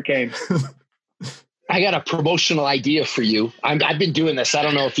know where it came. I got a promotional idea for you. I've been doing this. I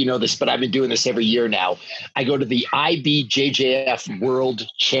don't know if you know this, but I've been doing this every year now. I go to the IBJJF World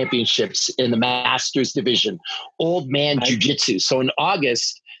Championships in the Masters Division, old man jiu-jitsu. So in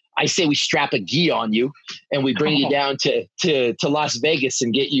August, I say we strap a gi on you and we bring you down to Las Vegas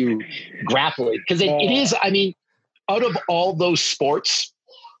and get you grappling. Because it is, I mean, out of all those sports,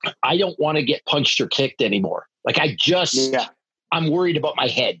 I don't want to get punched or kicked anymore. Like I'm worried about my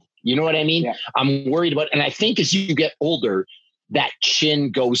head. You know what I mean? Yeah. I'm worried about, and I think as you get older, that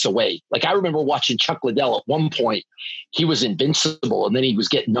chin goes away. Like I remember watching Chuck Liddell at one point, he was invincible and then he was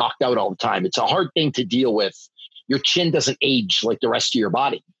getting knocked out all the time. It's a hard thing to deal with. Your chin doesn't age like the rest of your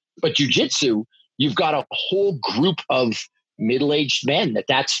body. But jiu-jitsu, you've got a whole group of middle-aged men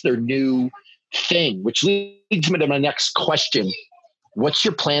that's their new thing, which leads me to my next question. What's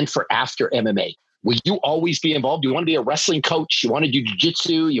your plan for after MMA? Will you always be involved? Do you want to be a wrestling coach? You want to do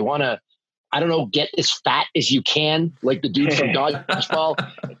jiu-jitsu? You want to, I don't know, get as fat as you can, like the dude from Dodgeball?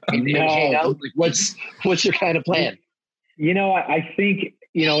 No. What's your kind of plan? I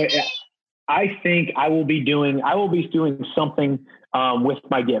think I will be doing something with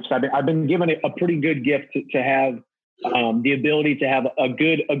my gifts. I've been given a pretty good gift to have the ability to have a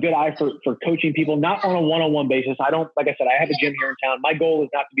good eye for coaching people, not on a one-on-one basis. Like I said, I have a gym here in town. My goal is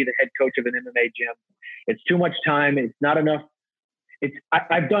not to be the head coach of an MMA gym. It's too much time. It's not enough.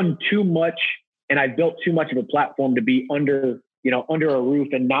 I've done too much and I've built too much of a platform to be under a roof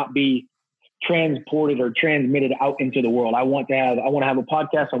and not be transported or transmitted out into the world. I want to have a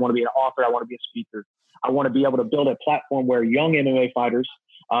podcast. I want to be an author. I want to be a speaker. I want to be able to build a platform where young MMA fighters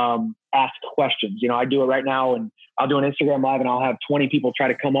ask questions. I do it right now, and I'll do an Instagram live and I'll have 20 people try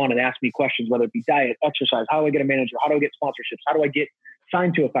to come on and ask me questions, whether it be diet, exercise, how do I get a manager? How do I get sponsorships? How do I get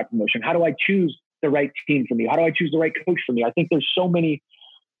signed to a fight promotion? How do I choose the right team for me? How do I choose the right coach for me? I think there's so many,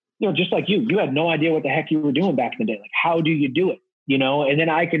 just like you had no idea what the heck you were doing back in the day. Like, how do you do it? And then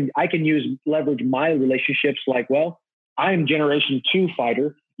I can leverage my relationships like, well, I'm generation 2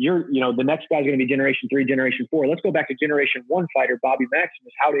 fighter. the next guy's going to be generation 3, generation 4. Let's go back to generation 1 fighter, Bobby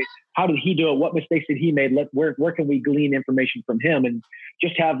Maximus. How did he do it? What mistakes did he make? Where can we glean information from him, and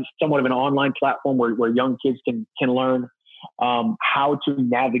just have somewhat of an online platform where young kids can learn how to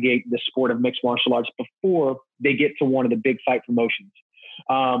navigate the sport of mixed martial arts before they get to one of the big fight promotions.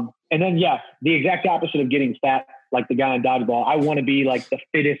 And then, the exact opposite of getting fat, like the guy in dodgeball. I want to be like the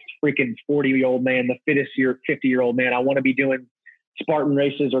fittest freaking 40-year-old man, the fittest 50-year-old man. I want to be doing Spartan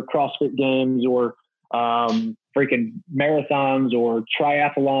races or CrossFit games or freaking marathons or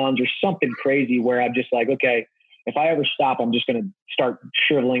triathlons or something crazy where I'm just like, okay, if I ever stop, I'm just going to start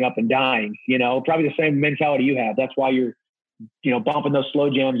shriveling up and dying. Probably the same mentality you have. That's why you're, bumping those slow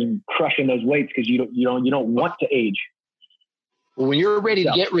jams and crushing those weights, because you don't want to age. Well, when you're ready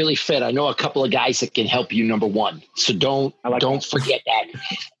to get really fit, I know a couple of guys that can help you. Number one, so don't forget that.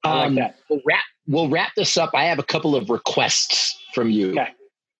 I like that. We'll wrap this up. I have a couple of requests from you. Okay.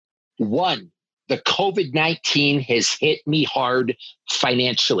 One, the COVID-19 has hit me hard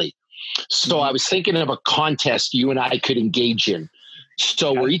financially. So I was thinking of a contest you and I could engage in.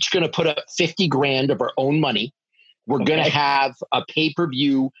 So we're each going to put up 50 grand of our own money. We're going to have a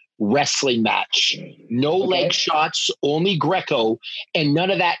pay-per-view wrestling match. No leg shots, only Greco, and none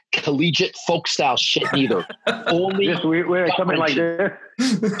of that collegiate folk style shit either. Only we're something like this.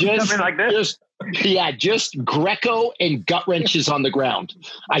 Something like this. Just Greco and gut wrenches on the ground.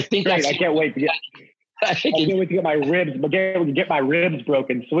 I think I can't wait to get. I can't wait to get my ribs, but get my ribs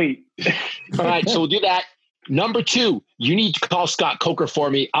broken. Sweet. All right, so we'll do that. Number 2, you need to call Scott Coker for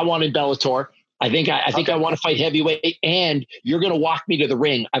me. I want in Bellator. I think I want to fight heavyweight, and you're going to walk me to the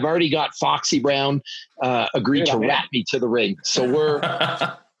ring. I've already got Foxy Brown agreed to wrap me to the ring, so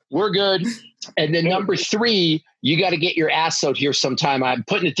we're good. And then number 3, you got to get your ass out here sometime. I'm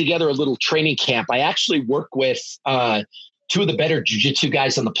putting it together a little training camp. I actually work with 2 of the better jiu-jitsu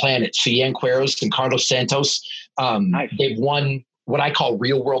guys on the planet, Cian Quiros and Carlos Santos. Nice. They've won what I call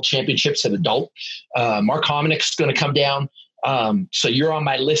real world championships at adult. Mark Hominick's going to come down. So you're on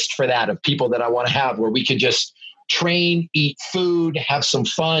my list for that, of people that I want to have where we can just train, eat food, have some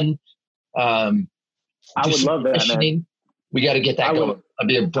fun. I would love that, man. We got to get that going. It'll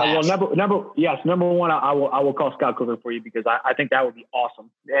be a blast. Number 1, I will call Scott Coker for you, because I think that would be awesome.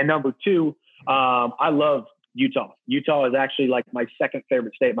 And number 2, I love Utah. Utah is actually like my second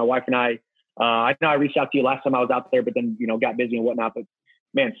favorite state. My wife and I know I reached out to you last time I was out there, but then, got busy and whatnot. But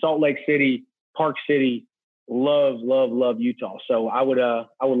man, Salt Lake City, Park City, love Utah. So I would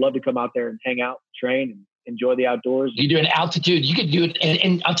love to come out there and hang out, train, and enjoy the outdoors. You do an altitude, you could do it.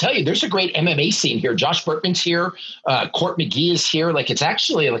 And I'll tell you, there's a great MMA scene here. Josh Berkman's here. Court McGee is here. Like, it's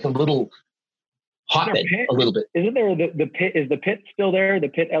actually like a little hotbed a little bit. Isn't there the pit? Is the pit still there? The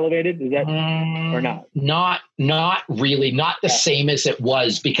pit elevated? Is that or not? Not really. Not the same as it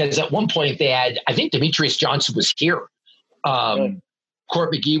was, because at one point they had, I think Demetrius Johnson was here. Really?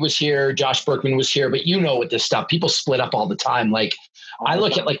 Court McGee was here. Josh Berkman was here. But with this stuff, people split up all the time. Like, I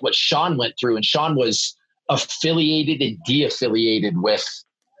look at like what Sean went through, and Sean was affiliated and de-affiliated with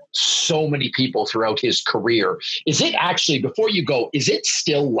so many people throughout his career. Is it actually, before you go, is it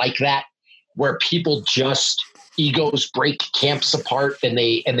still like that, where people just egos break camps apart and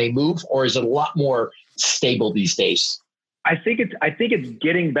they move, or is it a lot more stable these days? I think it's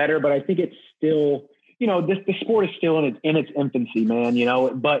getting better, but I think it's still, the sport is still in its infancy, man,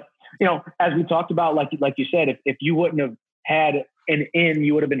 but as we talked about, like you said, if you wouldn't have had an in,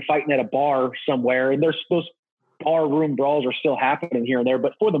 you would have been fighting at a bar somewhere, and there's those bar room brawls are still happening here and there.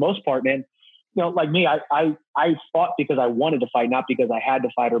 But for the most part, man, like me, I fought because I wanted to fight, not because I had to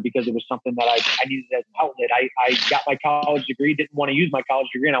fight or because it was something that I needed as an outlet. I got my college degree, didn't want to use my college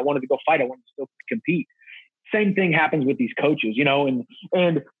degree, and I wanted to go fight. I wanted to still compete. Same thing happens with these coaches,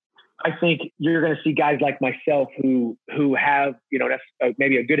 and I think you're going to see guys like myself who have, that's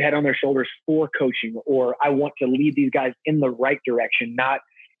maybe a good head on their shoulders for coaching, or I want to lead these guys in the right direction.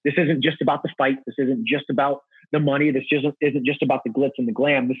 This isn't just about the fight. This isn't just about the money. This isn't just about the glitz and the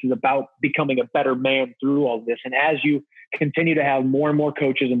glam. This is about becoming a better man through all this. And as you continue to have more and more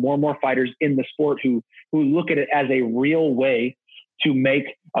coaches and more fighters in the sport who look at it as a real way to make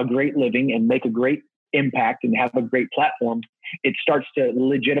a great living and make a great impact and have a great platform, it starts to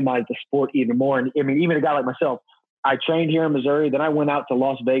legitimize the sport even more. And I mean, even a guy like myself, I trained here in Missouri, then I went out to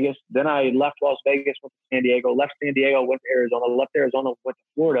Las Vegas, then I left Las Vegas, went to San Diego, left San Diego, went to Arizona, left Arizona, went to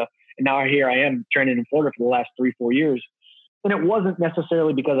Florida, and now here I am training in Florida for the last 3-4 years. And it wasn't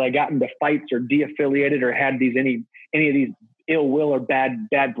necessarily because I got into fights or de-affiliated or had any of these ill will or bad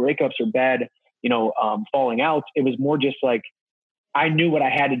breakups or bad, falling outs. It was more just like, I knew what I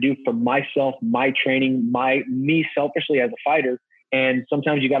had to do for myself, my training, me selfishly as a fighter And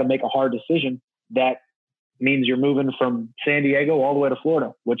sometimes you got to make a hard decision that means you're moving from San Diego all the way to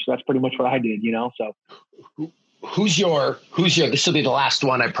Florida, which that's pretty much what I did, so. Who's your, this will be the last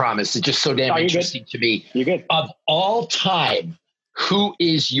one, I promise. It's just so damn interesting to me. You're good. Of all time, who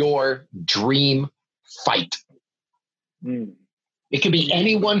is your dream fight? It could be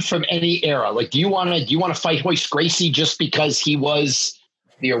anyone from any era. Like, do you want to fight Hoist Gracie just because he was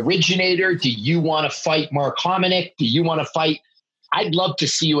the originator? Do you want to fight Mark Hominick? Do you want to fight? I'd love to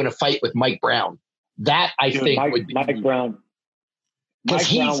see you in a fight with Mike Brown. That I think would be Mike Brown. Mike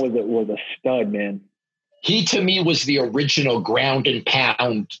Brown was a stud, man. He to me was the original ground and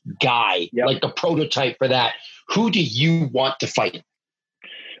pound guy, like the prototype for that. Who do you want to fight?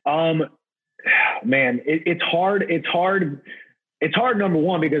 Man, it's hard. It's hard, number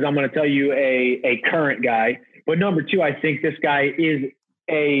one, because I'm going to tell you a current guy. But number two, I think this guy is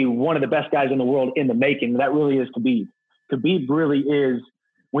one of the best guys in the world in the making. That really is Khabib. Khabib really is,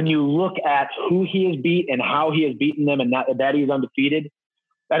 when you look at who he has beat and how he has beaten them and that he's undefeated.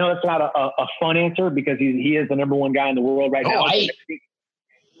 I know that's not a fun answer because he is the number one guy in the world right now.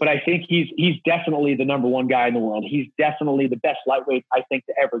 But I think he's definitely the number one guy in the world. He's definitely the best lightweight, I think,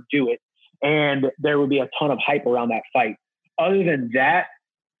 to ever do it. And there would be a ton of hype around that fight. Other than that,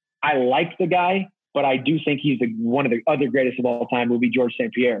 I like the guy, but I do think he's one of the other greatest of all time. Would be George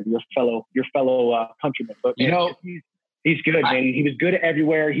St. Pierre, your fellow countryman. But man, he's good, man. He was good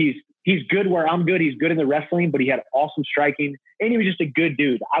everywhere. He's good where I'm good. He's good in the wrestling, but he had awesome striking, and he was just a good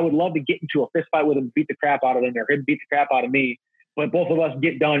dude. I would love to get into a fist fight with him, beat the crap out of him, or him beat the crap out of me. But both of us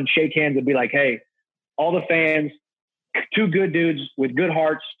get done, shake hands, and be like, "Hey, all the fans, two good dudes with good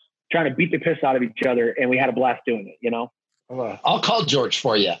hearts, trying to beat the piss out of each other, and we had a blast doing it." I'll call George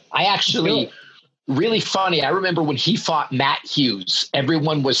for you. I actually, really funny. I remember when he fought Matt Hughes,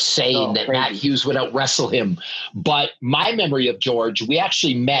 everyone was saying that Matt Hughes would out wrestle him. But my memory of George, we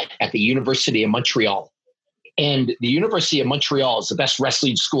actually met at the University of Montreal. And the University of Montreal is the best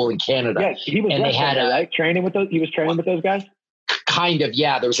wrestling school in Canada. Yeah, he was right? Training with those. He was training with those guys? Kind of,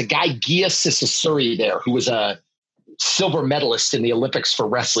 yeah. There was a guy, Gia Sisasuri, there, who was a silver medalist in the Olympics for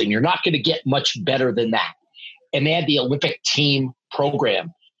wrestling. You're not going to get much better than that. And they had the Olympic team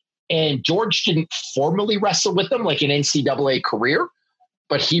program. And George didn't formally wrestle with them like an NCAA career,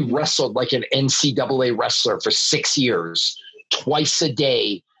 but he wrestled like an NCAA wrestler for 6 years, twice a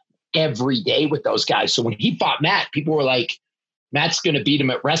day, every day with those guys. So when he fought Matt, people were like, Matt's going to beat him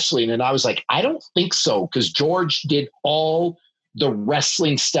at wrestling. And I was like, I don't think so, because George did all the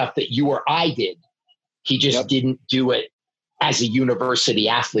wrestling stuff that you or I did. He just didn't do it as a university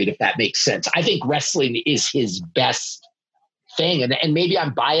athlete, if that makes sense. I think wrestling is his best thing. And maybe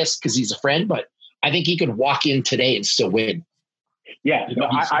I'm biased because he's a friend, but I think he could walk in today and still win. Yeah,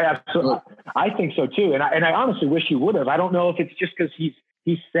 I absolutely, I think so too. And I honestly wish he would have. I don't know if it's just because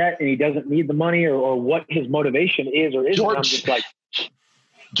he's set and he doesn't need the money or what his motivation is or isn't. I'm just like,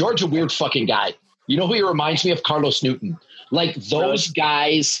 George, a weird fucking guy. You know who he reminds me of? Carlos Newton. Like those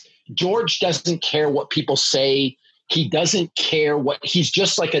guys, George doesn't care what people say. He doesn't care he's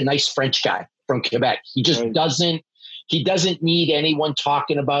just like a nice French guy from Quebec. He just he doesn't need anyone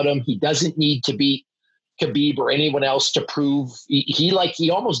talking about him. He doesn't need to beat Khabib or anyone else to prove he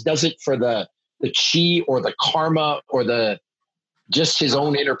almost does it for the chi or the karma or just his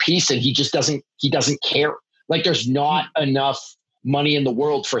own inner peace. And he doesn't care. Like there's not enough money in the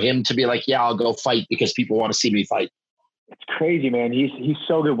world for him to be like, yeah, I'll go fight because people want to see me fight. It's crazy, man. He's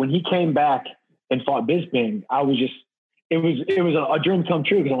so good. When he came back and fought Bisping, it was a dream come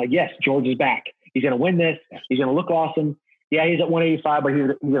true because I'm like, yes, George is back. He's going to win this. He's going to look awesome. Yeah, he's at 185, but he's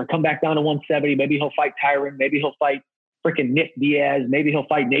going to come back down to 170. Maybe he'll fight Tyron. Maybe he'll fight freaking Nick Diaz. Maybe he'll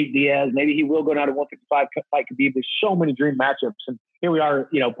fight Nate Diaz. Maybe he will go down to 155, fight Khabib. There's so many dream matchups. And here we are,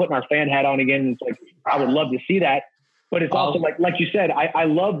 putting our fan hat on again. And it's like, I would love to see that. But it's also like you said, I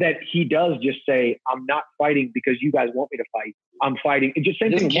love that he does just say, I'm not fighting because you guys want me to fight. I'm fighting. It just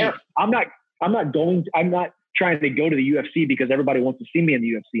same thing here. I'm not trying to go to the UFC because everybody wants to see me in the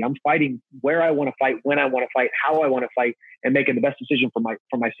UFC. I'm fighting where I want to fight, when I want to fight, how I want to fight, and making the best decision for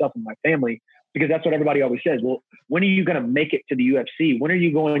myself and my family. Because that's what everybody always says. Well, when are you going to make it to the UFC?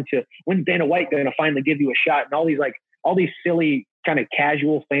 When's Dana White going to finally give you a shot? And all these silly kind of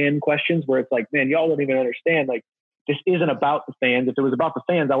casual fan questions where it's like, man, y'all don't even understand. Like, this isn't about the fans. If it was about the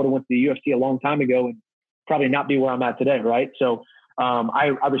fans, I would have went to the UFC a long time ago and probably not be where I'm at today. Right. So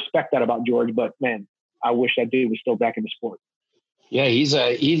I respect that about George, but man, I wish that dude was still back in the sport. Yeah, he's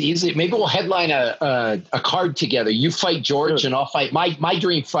maybe we'll headline a card together. You fight George and I'll fight. My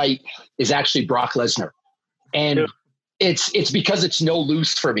dream fight is actually Brock Lesnar. And it's because it's no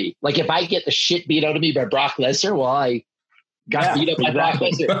lose for me. Like if I get the shit beat out of me by Brock Lesnar, well, got beat up by Brock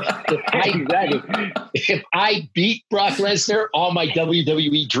Lesnar. If I beat Brock Lesnar, all my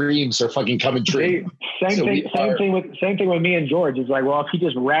WWE dreams are fucking coming true. Same thing with me and George. It's like, well, if he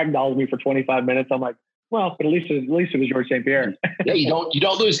just ragdolls me for 25 minutes, I'm like, well, but at least it was George St. Pierre. Yeah, you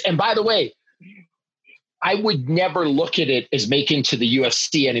don't lose. And by the way, I would never look at it as making to the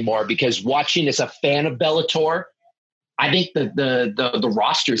UFC anymore, because watching as a fan of Bellator, I think the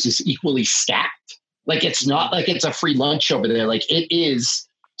rosters is equally stacked. Like, it's not like it's a free lunch over there. Like, it is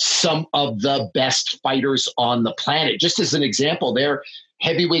some of the best fighters on the planet. Just as an example, their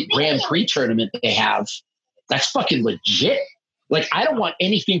heavyweight Grand Prix tournament they have, that's fucking legit. Like, I don't want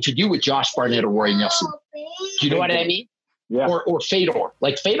anything to do with Josh Barnett or Roy Nelson. Do you know what I mean? Yeah. Or Fedor.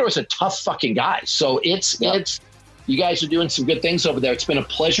 Like, Fedor's a tough fucking guy. So it's you guys are doing some good things over there. It's been a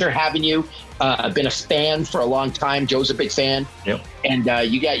pleasure having you. I've been a fan for a long time. Joe's a big fan. Yep. And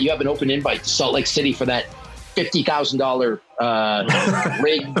you have an open invite to Salt Lake City for that $50,000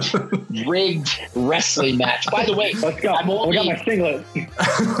 rigged wrestling match. By the way, let's go. I got my singlet.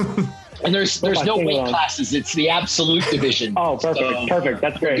 And there's no weight classes. It's the absolute division. Oh, perfect. Perfect.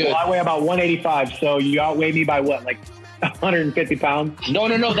 That's great. Well, I weigh about 185. So you outweigh me by what? Like 150 pounds? No.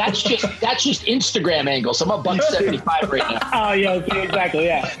 That's just Instagram angles. I'm $175 right now. Oh yeah, exactly.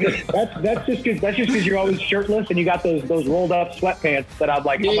 Yeah, that's just because you're always shirtless and you got those rolled up sweatpants that I'm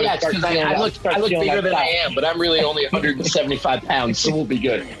like. Yeah, I look bigger than I am, but I'm really only 175 pounds, so we'll be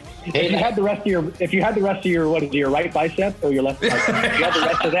good. If you had the rest of your what is it, your right bicep or your left bicep? If you had the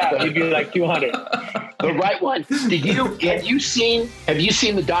rest of that, you'd be like 200. The right one. Have you seen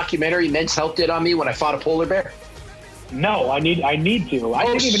the documentary Men's Health did on me when I fought a polar bear? No, I need to. I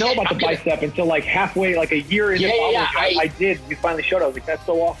didn't even know about the bicep until like halfway, like a year into I did. You finally showed. I was like, that's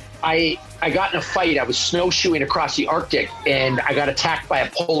so awesome. I got in a fight. I was snowshoeing across the Arctic, and I got attacked by a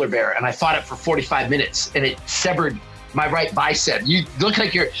polar bear, and I fought it for 45 minutes, and it severed my right bicep. You look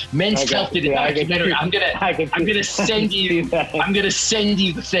like your Men's Health did a documentary. I'm gonna send you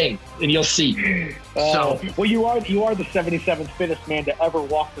the thing, and you'll see. Well, you are the 77th fittest man to ever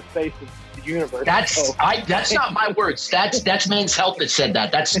walk the face of the universe. That's not my words. That's Men's Health that said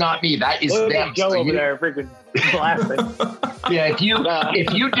that. That's not me. That is them. Joe over there freaking blasting. Yeah, if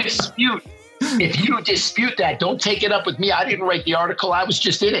you dispute that, don't take it up with me. I didn't write the article. I was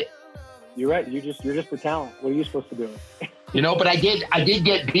just in it. You're right. You're just a talent. What are you supposed to do? But I did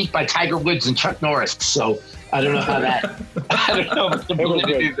get beat by Tiger Woods and Chuck Norris. So I don't know how that. I don't know if the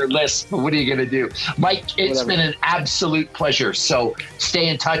validity of their list. But what are you going to do, Mike? It's been an absolute pleasure. So stay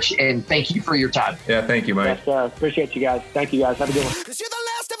in touch and thank you for your time. Yeah, thank you, Mike. Yes, appreciate you guys. Thank you guys. Have a good one. 'Cause you're the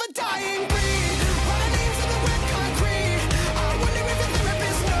last of a dying breed.